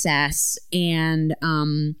excess. And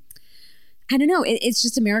I don't know, it's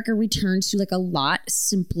just America returned to like a lot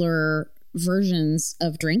simpler versions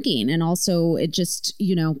of drinking. And also it just,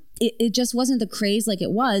 it just wasn't the craze like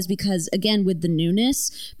it was because, again, with the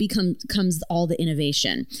newness comes all the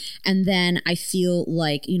innovation. And then I feel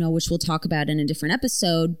like, which we'll talk about in a different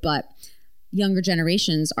episode, but younger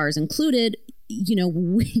generations, ours included,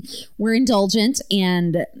 we're indulgent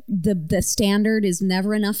and the standard is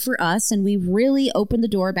never enough for us. And we really opened the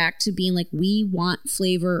door back to being like, we want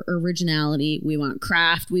flavor, originality, we want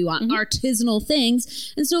craft, we want artisanal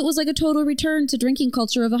things. And so it was like a total return to drinking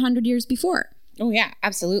culture of 100 years before. Oh yeah,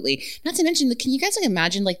 absolutely. Not to mention, can you guys like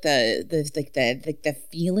imagine like the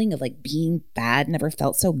feeling of like being bad never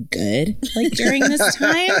felt so good like during this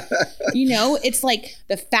time? It's like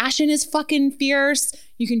the fashion is fucking fierce.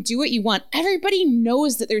 You can do what you want. Everybody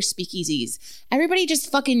knows that there's speakeasies. Everybody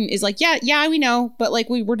just fucking is like, yeah, we know, but like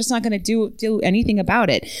we're just not going to do anything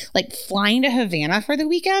about it. Like flying to Havana for the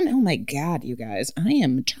weekend. Oh my God, you guys, I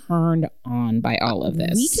am turned on by all of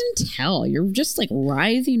this. We can tell. You're just like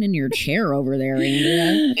writhing in your chair over there,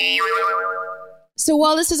 Andrea. So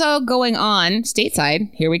while this is all going on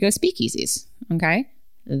stateside, here we go speakeasies. Okay.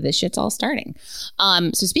 This shit's all starting.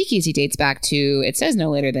 So speakeasy dates back to, it says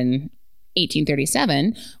no later than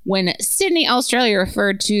 1837, when Sydney, Australia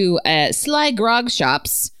referred to sly grog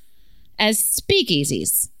shops as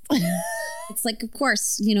speakeasies. It's like, of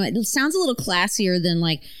course, it sounds a little classier than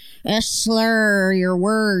like a slur your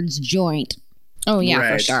words joint. Oh, yeah,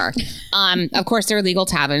 Right. for sure. Of course, there were legal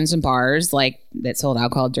taverns and bars like that sold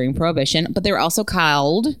alcohol during Prohibition, but they were also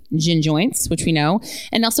called gin joints, which we know,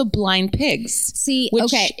 and also blind pigs. See,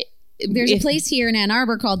 okay. There's a place here in Ann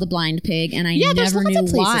Arbor called the Blind Pig, and I never knew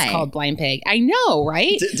why. It's called Blind Pig. I know,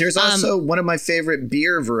 right? There's also one of my favorite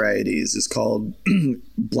beer varieties is called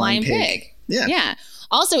Blind Pig. Yeah.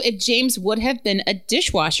 Also, if James would have been a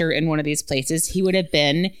dishwasher in one of these places, he would have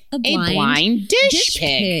been a blind dish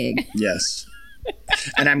pig. Yes.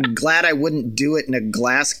 And I'm glad I wouldn't do it in a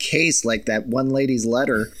glass case like that one lady's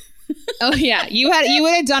letter. Oh yeah, you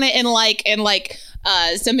would have done it in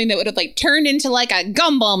something that would have like turned into like a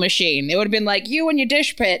gumball machine. It would have been like you and your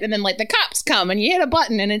dish pit, and then like the cops come and you hit a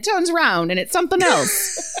button and it turns around and it's something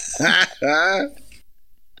else.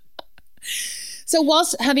 So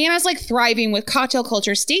whilst Havana's like thriving with cocktail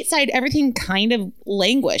culture, stateside everything kind of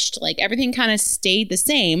languished. Like everything kind of stayed the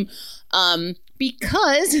same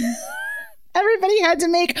because everybody had to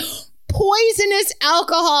make poisonous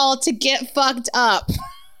alcohol to get fucked up.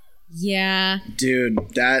 Yeah. Dude,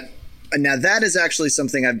 that is actually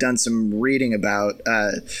something I've done some reading about,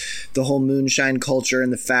 the whole moonshine culture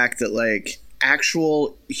and the fact that like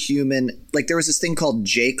actual human, like there was this thing called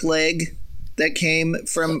Jake leg that came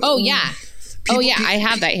from. Oh yeah. I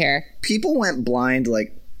have that here. People went blind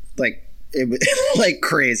like it was like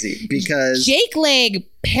crazy because Jake leg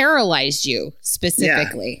paralyzed you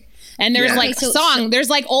specifically. Yeah. And there's there's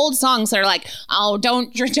like old songs that are like, oh,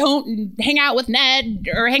 don't hang out with Ned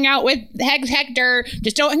or hang out with Hector.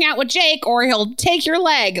 Just don't hang out with Jake or he'll take your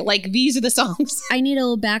leg. Like, these are the songs. I need a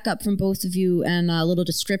little backup from both of you and a little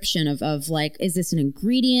description of like, is this an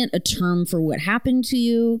ingredient, a term for what happened to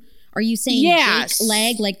you? Are you saying Jake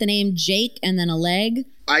leg, like the name Jake and then a leg?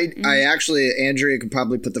 I actually, Andrea could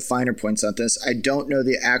probably put the finer points on this. I don't know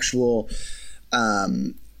the actual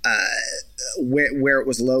where it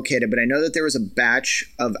was located, but I know that there was a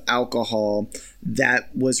batch of alcohol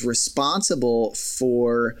that was responsible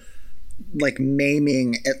for like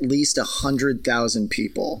maiming at least 100,000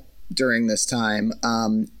 people during this time.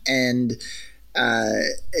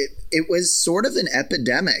 It was sort of an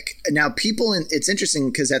epidemic. Now it's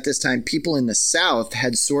interesting because at this time, people in the South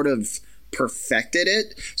had sort of perfected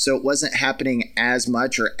it, so it wasn't happening as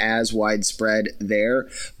much or as widespread there.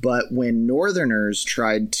 But when Northerners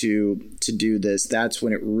tried to do this, that's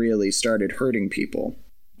when it really started hurting people.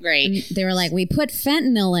 Right. And they were like, we put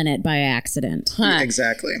fentanyl in it by accident. Huh.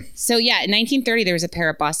 Exactly. So yeah, in 1930, there was a pair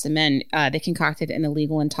of Boston men. They concocted an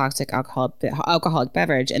illegal and toxic alcoholic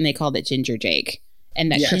beverage, and they called it Ginger Jake. And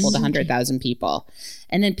that crippled 100,000 people.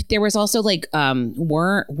 And then there was also like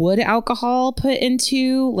wood alcohol put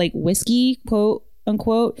into like whiskey, quote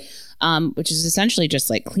unquote, which is essentially just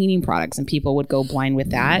like cleaning products, and people would go blind with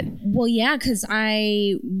that. Well, yeah, because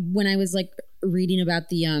when I was like reading about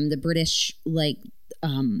the British, like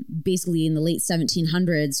basically in the late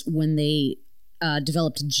 1700s when they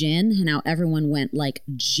developed gin and how everyone went like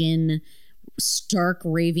gin stark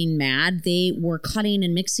raving mad, they were cutting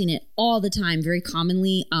and mixing it all the time, very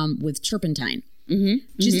commonly with turpentine.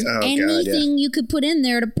 Just anything you could put in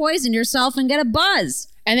there to poison yourself and get a buzz.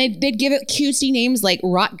 And they'd give it cutesy names like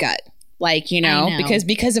rot gut, like, you know.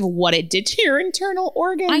 because of what it did to your internal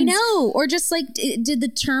organs. I know. Or just like, did the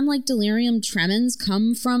term like delirium tremens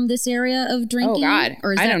come from this area of drinking? Oh God,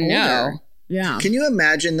 or is I that don't older? know. Yeah. Can you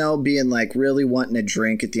imagine, though, being like really wanting a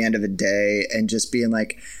drink at the end of the day and just being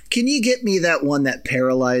like, can you get me that one that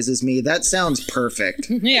paralyzes me? That sounds perfect.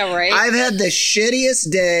 Yeah, right. I've had the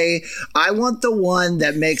shittiest day. I want the one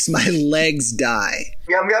that makes my legs die.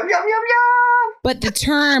 Yum, yum, yum, yum, yum. But the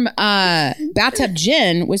term bathtub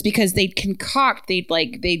gin was because they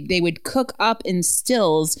would cook up in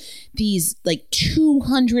stills these like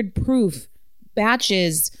 200 proof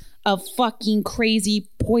batches of fucking crazy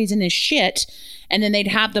poisonous shit, and then they'd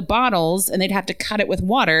have the bottles and they'd have to cut it with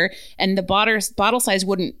water, and the bottle size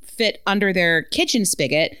wouldn't fit under their kitchen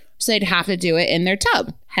spigot, so they'd have to do it in their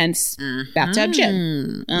tub, hence bathtub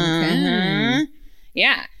gin. Okay.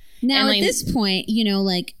 Yeah. Now, and at this point,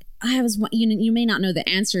 like you may not know the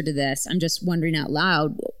answer to this. I'm just wondering out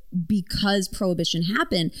loud, because Prohibition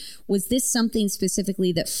happened, was this something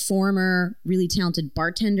specifically that former really talented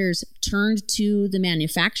bartenders turned to the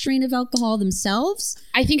manufacturing of alcohol themselves?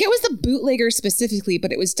 I think it was the bootleggers specifically,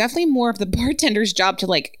 but it was definitely more of the bartender's job to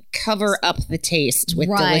like cover up the taste with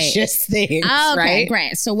delicious things. Okay, right?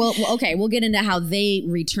 Great. So we'll get into how they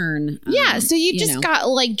return. So you just got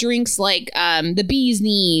like drinks like the bee's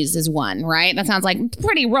knees is one, right? That sounds like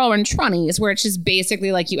pretty Rowan Trunnies, where it's just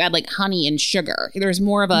basically like you add like honey and sugar. There's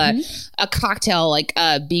more of a cocktail like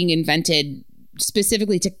being invented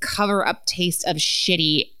specifically to cover up taste of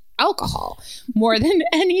shitty alcohol more than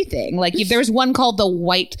anything. Like if there's one called the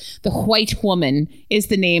white woman is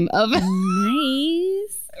the name of.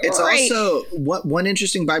 Nice. It's also one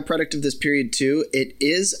interesting byproduct of this period too. It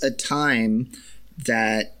is a time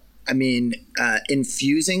that,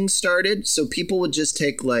 infusing started. So people would just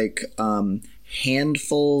take like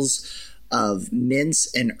handfuls of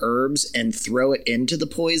mints and herbs and throw it into the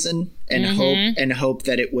poison and hope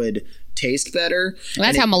that it would taste better. Well,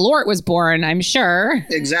 that's how Malort was born, I'm sure.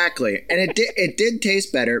 Exactly. And it did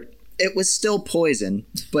taste better. it was still poison,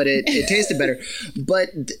 but it tasted better. But,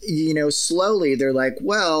 you know, slowly they're like,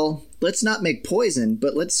 well, let's not make poison,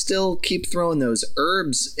 but let's still keep throwing those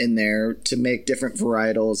herbs in there to make different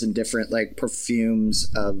varietals and different like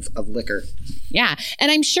perfumes of liquor. Yeah. And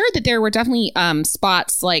I'm sure that there were definitely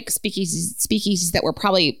spots like speakeasies that were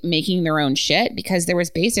probably making their own shit, because there was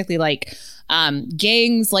basically like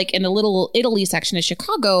gangs like in the Little Italy section of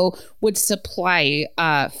Chicago would supply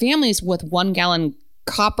families with 1 gallon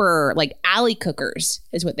copper like alley cookers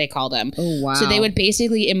is what they call them. Oh, wow. So they would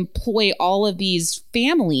basically employ all of these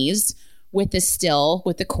families with the still,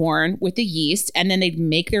 with the corn, with the yeast, and then they'd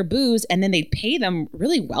make their booze, and then they'd pay them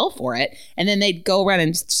really well for it, and then they'd go around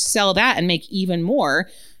and sell that and make even more.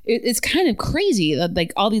 It's kind of crazy that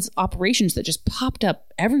like all these operations that just popped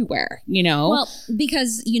up everywhere, you know? Well,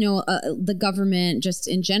 because, you know, the government just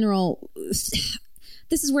in general,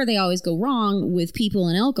 this is where they always go wrong with people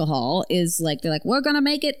and alcohol, is like, they're like, we're going to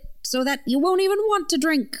make it so that you won't even want to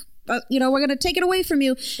drink. You know, we're going to take it away from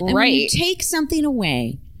you. And when you take something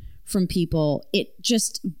away from people, it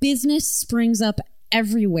just, business springs up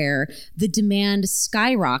everywhere. The demand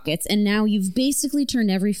skyrockets, and now you've basically turned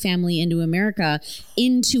every family into America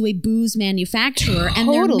into a booze manufacturer, and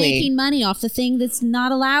they're making money off the thing that's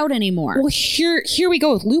not allowed anymore. Well, here we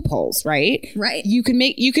go with loopholes, right? Right. You can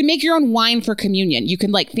make your own wine for communion. You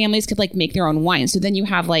can like, families could like make their own wine. So then you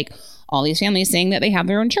have like all these families saying that they have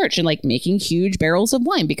their own church and like making huge barrels of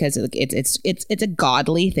wine because it's a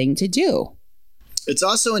godly thing to do. It's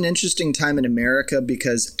also an interesting time in America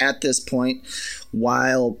because at this point,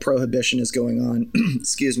 while prohibition is going on,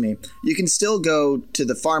 excuse me, you can still go to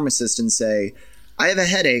the pharmacist and say, I have a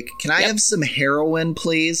headache. Can I have some heroin,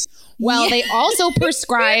 please? Well, they also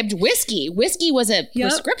prescribed whiskey. Whiskey was a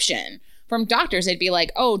prescription from doctors. They'd be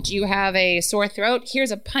like, oh, do you have a sore throat?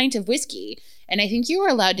 Here's a pint of whiskey. And I think you were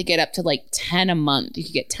allowed to get up to like 10 a month. You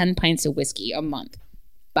could get 10 pints of whiskey a month.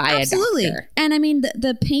 Absolutely. A doctor. And I mean,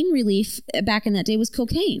 the pain relief back in that day was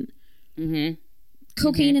cocaine. Mm-hmm.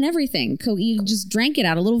 Cocaine and everything. You just drank it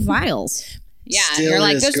out of little vials. Yeah. Still you're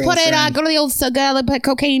like, just put it, go to the old, put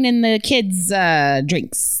cocaine in the kids'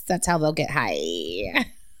 drinks. That's how they'll get high.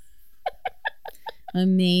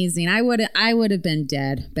 Amazing. I would have been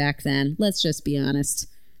dead back then. Let's just be honest.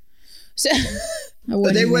 So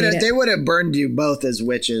But they would have burned you both as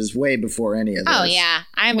witches way before any of this. Oh yeah,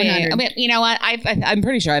 I mean, you know what? I'm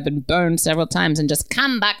pretty sure I've been burned several times and just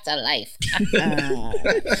come back to life.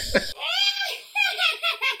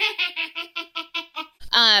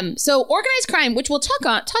 So organized crime, which we'll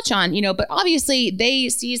touch on, you know, but obviously they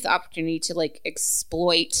seized the opportunity to like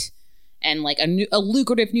exploit and like a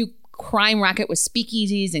lucrative new crime racket with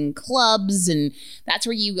speakeasies and clubs, and that's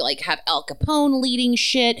where you like have Al Capone leading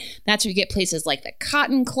shit. That's where you get places like the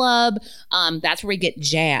Cotton Club. That's where we get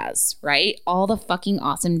jazz, right? All the fucking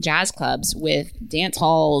awesome jazz clubs with dance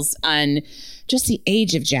halls and just the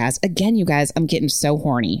age of jazz. Again, you guys, I'm getting so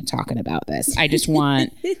horny talking about this. I just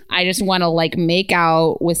want to like make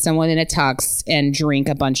out with someone in a tux and drink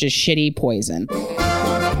a bunch of shitty poison.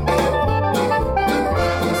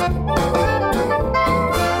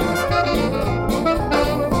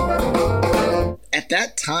 At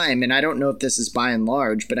that time, and I don't know if this is by and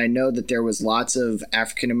large, but I know that there was lots of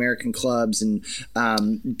African-American clubs and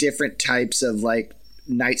different types of like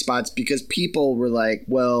night spots because people were like,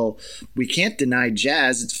 well, we can't deny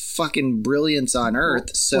jazz. It's fucking brilliance on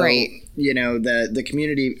earth. So, you know, the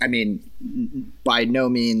community, I mean, by no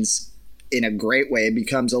means in a great way,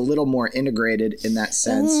 becomes a little more integrated in that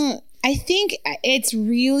sense. I think it's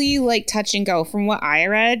really like touch and go. From what I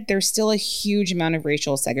read, there's still a huge amount of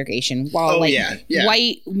racial segregation. While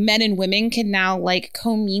white men and women can now like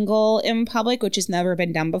commingle in public, which has never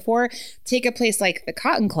been done before. Take a place like the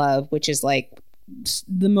Cotton Club, which is like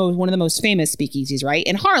one of the most famous speakeasies, right?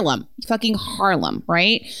 In Harlem, fucking Harlem,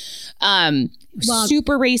 right?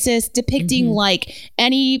 Super racist, depicting like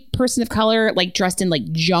any person of color like dressed in like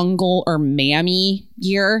jungle or mammy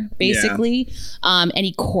gear, basically.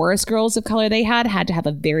 Any chorus girls of color they had to have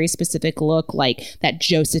a very specific look, like that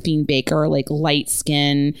Josephine Baker, like light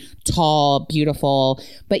skin, tall, beautiful.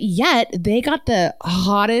 But yet they got the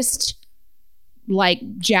hottest like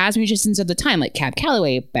jazz musicians of the time, like Cab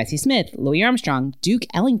Calloway, Bessie Smith, Louis Armstrong, Duke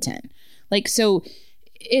Ellington. Like, so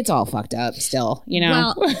it's all fucked up still, you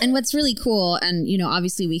know? Well, and what's really cool, and, you know,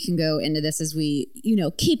 obviously we can go into this as we, you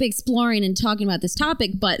know, keep exploring and talking about this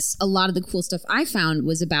topic, but a lot of the cool stuff I found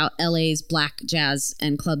was about LA's black jazz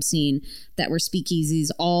and club scene that were speakeasies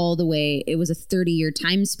all the way. It was a 30-year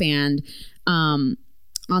time span on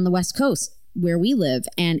the West Coast where we live,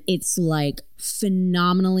 and it's like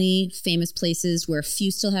phenomenally famous places where a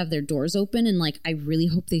few still have their doors open, and like I really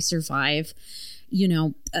hope they survive.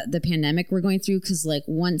 the pandemic we're going through. Because like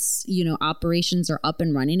once, operations are up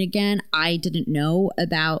and running again, I didn't know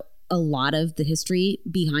about a lot of the history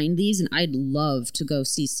behind these, and I'd love to go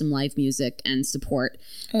see some live music and support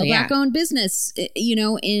a Black-owned business,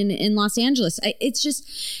 in Los Angeles. It's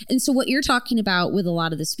just, and so what you're talking about with a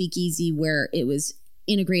lot of the speakeasy where it was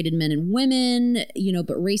integrated men and women,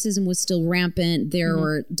 but racism was still rampant. There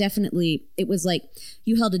were definitely, it was like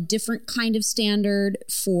you held a different kind of standard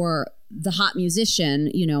for the hot musician.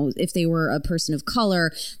 If they were a person of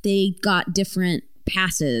color, they got different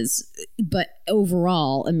passes, but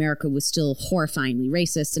overall America was still horrifyingly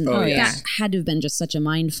racist, and that had to have been just such a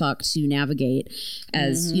mind fuck to navigate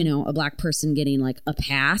as a Black person getting like a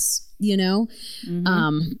pass,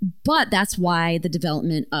 but that's why the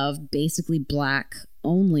development of basically Black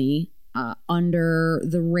only under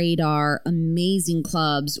the radar amazing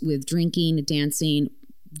clubs with drinking, dancing,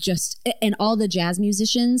 and all the jazz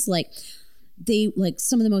musicians, like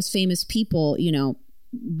some of the most famous people,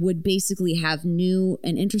 would basically have new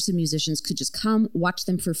and interested musicians could just come watch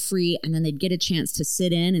them for free, and then they'd get a chance to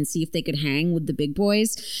sit in and see if they could hang with the big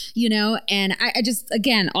boys, and I just,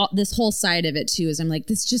 again, this whole side of it too is I'm like,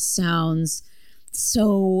 this just sounds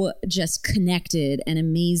so just connected and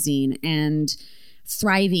amazing and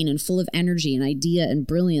thriving and full of energy and idea and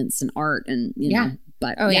brilliance and art and know.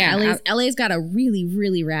 But LA's got a really,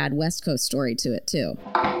 really rad West Coast story to it too.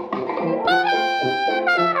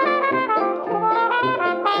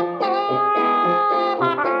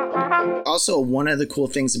 Also, one of the cool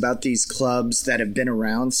things about these clubs that have been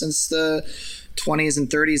around since the 20s and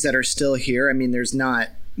 30s that are still here, I mean, there's not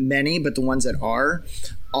many, but the ones that are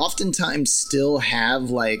oftentimes still have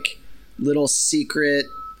like little secret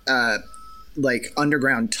like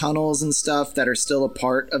underground tunnels and stuff that are still a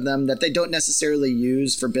part of them that they don't necessarily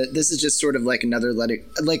use for this is just sort of like another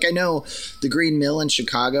like I know the Green Mill in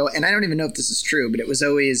Chicago, and I don't even know if this is true, but it was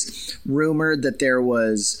always rumored that there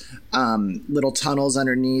was little tunnels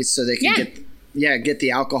underneath so they can get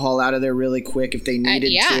the alcohol out of there really quick if they needed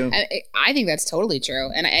to. I think that's totally true.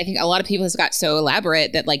 And I think a lot of people has got so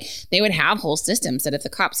elaborate that like they would have whole systems that if the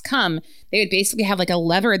cops come, they would basically have like a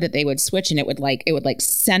lever that they would switch, and it would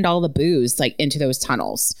send all the booze like into those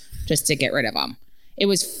tunnels just to get rid of them. It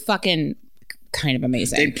was fucking kind of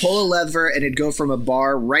amazing. They'd pull a lever and it'd go from a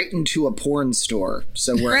bar right into a porn store.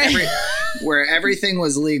 So where everything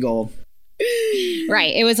was legal.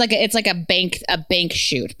 Right. It was like it's like a bank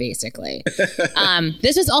shoot, basically.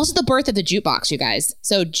 This is also the birth of the jukebox, you guys.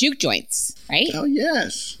 So juke joints, right? Oh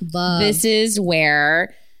yes. This is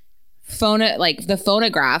where the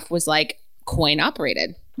phonograph was like coin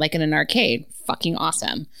operated, like in an arcade. Fucking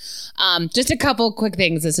awesome. Just a couple quick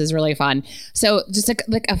things. This is really fun. So just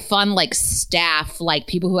a fun like staff, like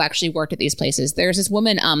people who actually worked at these places. There's this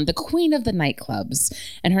woman, the queen of the nightclubs,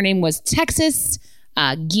 and her name was Texas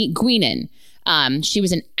Guinan. She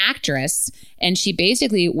was an actress, and she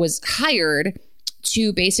basically was hired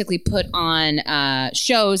to basically put on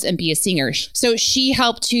shows and be a singer. So she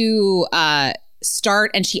helped to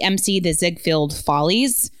start, and she emceed the Ziegfeld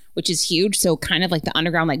Follies, which is huge. So kind of like the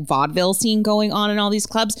underground like vaudeville scene going on in all these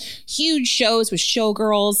clubs. Huge shows with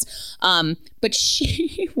showgirls. But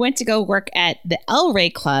she went to go work at the El Rey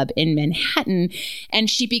Club in Manhattan, and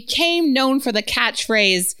she became known for the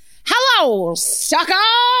catchphrase, "Hello, sucker!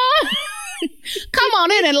 Come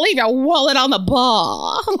on in and leave your wallet on the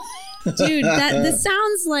bar." Dude, this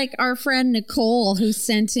sounds like our friend Nicole, who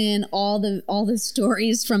sent in all the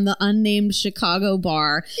stories from the unnamed Chicago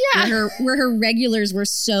bar, where her regulars were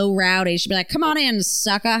so rowdy. She'd be like, "Come on in,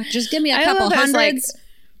 sucker! Just give me a couple hundreds." Like,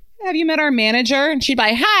 have you met our manager? And she'd be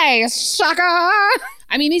like, "Hey, sucker!"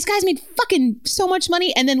 I mean, these guys made fucking so much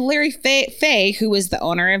money. And then Larry Fay, who was the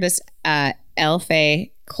owner of this El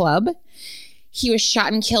Fay Club, he was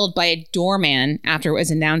shot and killed by a doorman after it was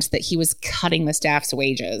announced that he was cutting the staff's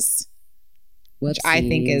wages. Which I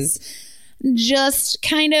think is just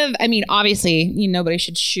kind of, I mean, obviously, nobody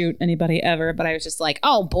should shoot anybody ever, but I was just like,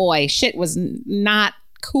 oh boy, shit was not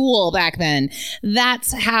cool back then.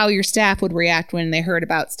 That's how your staff would react when they heard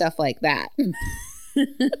about stuff like that.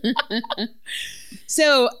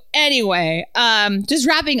 So anyway, just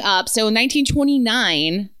wrapping up. So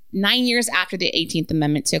 1929, 9 years after the 18th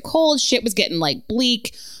Amendment took hold, shit was getting like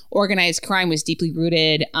bleak. Organized crime was deeply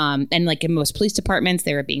rooted. And like in most police departments,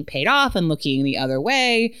 they were being paid off and looking the other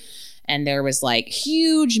way. And there was like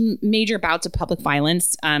huge major bouts of public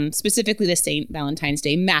violence, specifically the St. Valentine's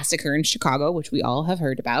Day massacre in Chicago, which we all have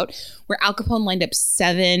heard about, where Al Capone lined up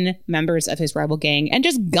 7 members of his rival gang and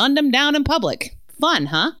just gunned them down in public. Fun,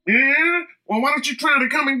 huh? Well, why don't you try to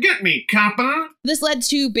come and get me, copper? This led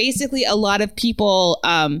to basically a lot of people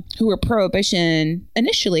who were prohibition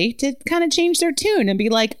initially to kind of change their tune and be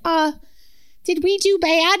like, did we do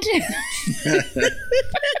bad?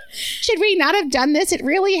 Should we not have done this? It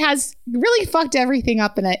really fucked everything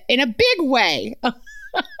up in a big way.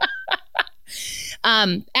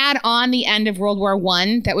 Add on the end of World War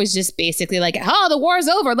I, that was just basically like, oh, the war's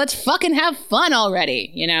over. Let's fucking have fun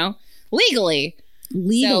already, legally.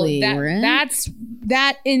 Legally, so right?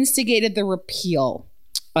 That instigated the repeal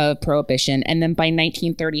of prohibition. And then by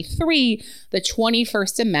 1933, the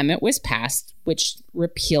 21st Amendment was passed, which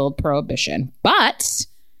repealed prohibition. But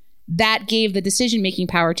that gave the decision-making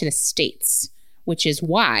power to the states, which is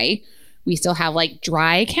why we still have like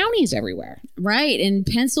dry counties everywhere. Right. In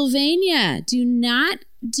Pennsylvania, do not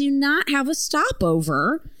have a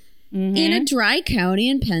stopover in a dry county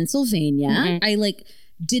in Pennsylvania. I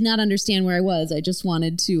did not understand where I was. I just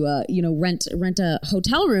wanted to, rent a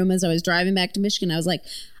hotel room as I was driving back to Michigan. I was like,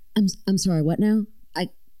 I'm sorry, what now?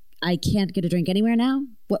 I can't get a drink anywhere now.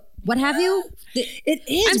 What have you? It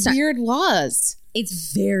is weird laws.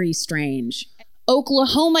 It's very strange.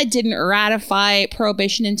 Oklahoma didn't ratify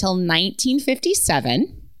prohibition until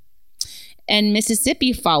 1957. And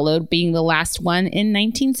Mississippi followed, being the last one in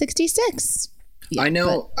 1966. Yeah, I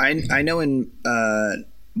know in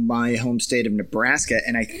my home state of Nebraska,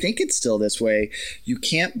 and I think it's still this way, you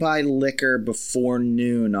can't buy liquor before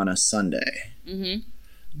noon on a Sunday.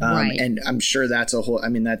 Right. And I'm sure that's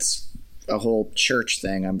that's a whole church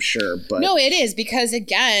thing, I'm sure. But no, it is, because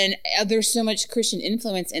again, there's so much Christian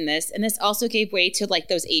influence in this. And this also gave way to like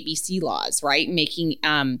those ABC laws, right? Making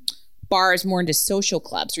bars more into social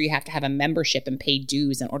clubs where you have to have a membership and pay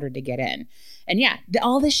dues in order to get in. And yeah,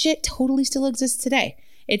 all this shit totally still exists today.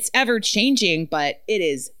 It's ever changing, but it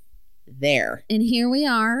is there. And here we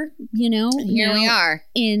are, we are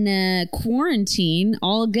in quarantine,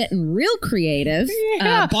 all getting real creative.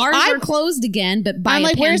 Yeah. Bars are closed again, but by I'm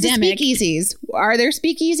like, where's the speakeasies? Are there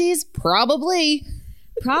speakeasies? Probably.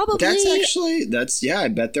 I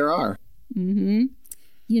bet there are. Mm-hmm.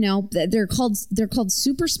 They're called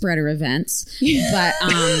super spreader events. But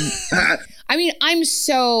I'm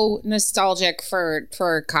so nostalgic for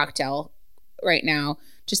a cocktail right now.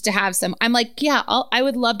 Just to have some, I'm like, yeah, I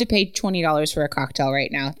would love to pay $20 for a cocktail right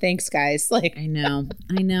now. Thanks, guys. Like, I know.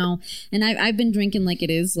 And I've been drinking like it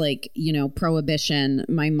is prohibition.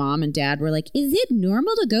 My mom and dad were like, is it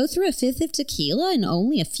normal to go through a fifth of tequila in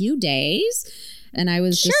only a few days? And I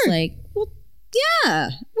was just like, well,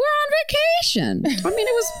 yeah, we're on vacation. It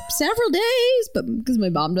was several days, but because my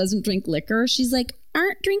mom doesn't drink liquor, she's like,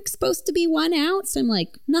 aren't drinks supposed to be 1 ounce? I'm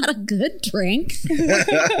like, not a good drink. What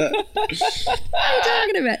are you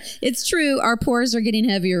talking about? It's true. Our pores are getting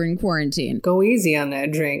heavier in quarantine. Go easy on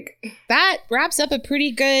that drink. That wraps up a pretty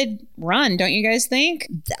good run, don't you guys think?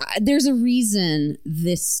 There's a reason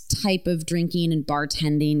this type of drinking and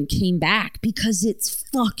bartending came back, because it's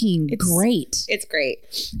fucking great. It's great.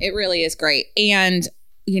 It really is great. And,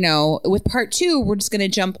 with part 2, we're going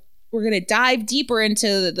to dive deeper into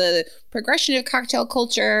the progression of cocktail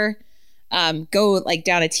culture, go like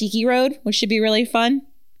down a tiki road, which should be really fun.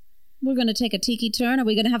 We're going to take a tiki turn. Are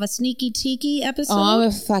we going to have a sneaky tiki episode? Oh, I'm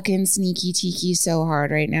a fucking sneaky tiki so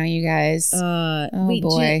hard right now, you guys. Wait,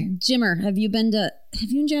 boy. Jimmer, have you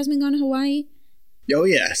and Jasmine gone to Hawaii? Oh,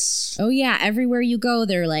 yes. Oh, yeah. Everywhere you go,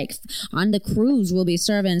 they're like, on the cruise, we'll be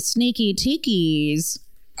serving sneaky tikis.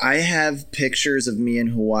 I have pictures of me in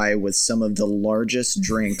Hawaii with some of the largest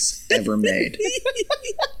drinks ever made.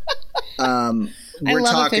 I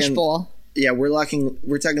love a fishbowl. Yeah, we're talking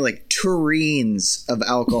like tureens of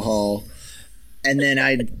alcohol. And then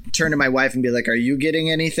I'd turn to my wife and be like, are you getting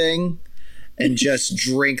anything? And just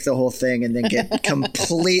drink the whole thing and then get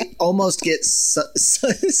almost get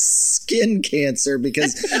skin cancer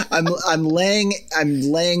because I'm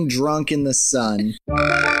laying drunk in the sun.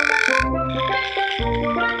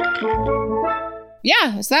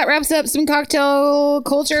 Yeah, so that wraps up some cocktail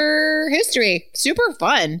culture history. Super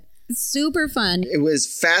fun. Super fun. It was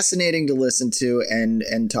fascinating to listen to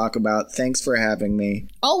and talk about. Thanks for having me.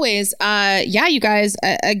 Always. Yeah, you guys,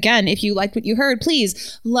 again, if you liked what you heard,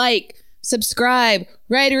 please subscribe,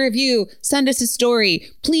 write a review, send us a story.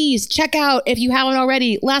 Please check out, if you haven't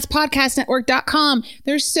already, lastpodcastnetwork.com.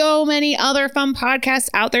 There's so many other fun podcasts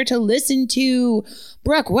out there to listen to.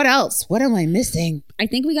 Brooke, what else? What am I missing? I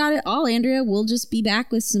think we got it all, Andrea. We'll just be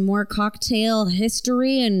back with some more cocktail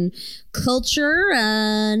history and culture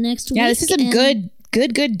next week. Yeah, this is some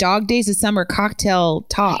good dog days of summer cocktail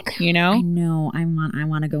talk, I know. I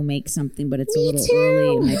want to go make something, but it's a little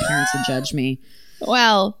early and my parents will judge me.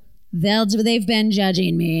 Well, they've been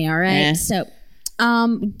judging me, all right? Yeah. So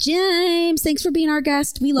James, thanks for being our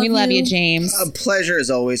guest. We love you, James. A pleasure as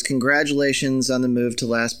always. Congratulations on the move to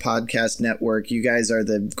Last Podcast Network. You guys are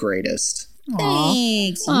the greatest.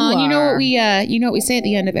 Thanks. You know what we say at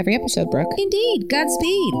the end of every episode, Brooke? Indeed.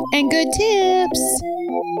 Godspeed. And good tips.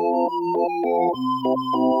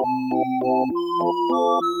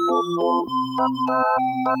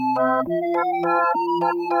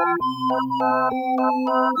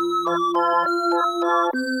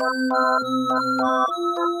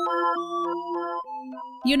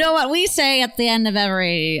 You know what we say at the end of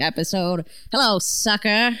every episode? Hello,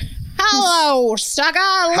 sucker. Hello, sucker.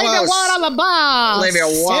 Leave your wallet on the bar.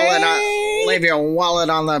 Leave your wallet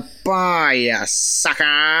on the bar, you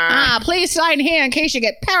sucker. Please sign here in case you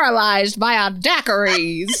get paralyzed by our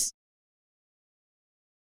daiquiris.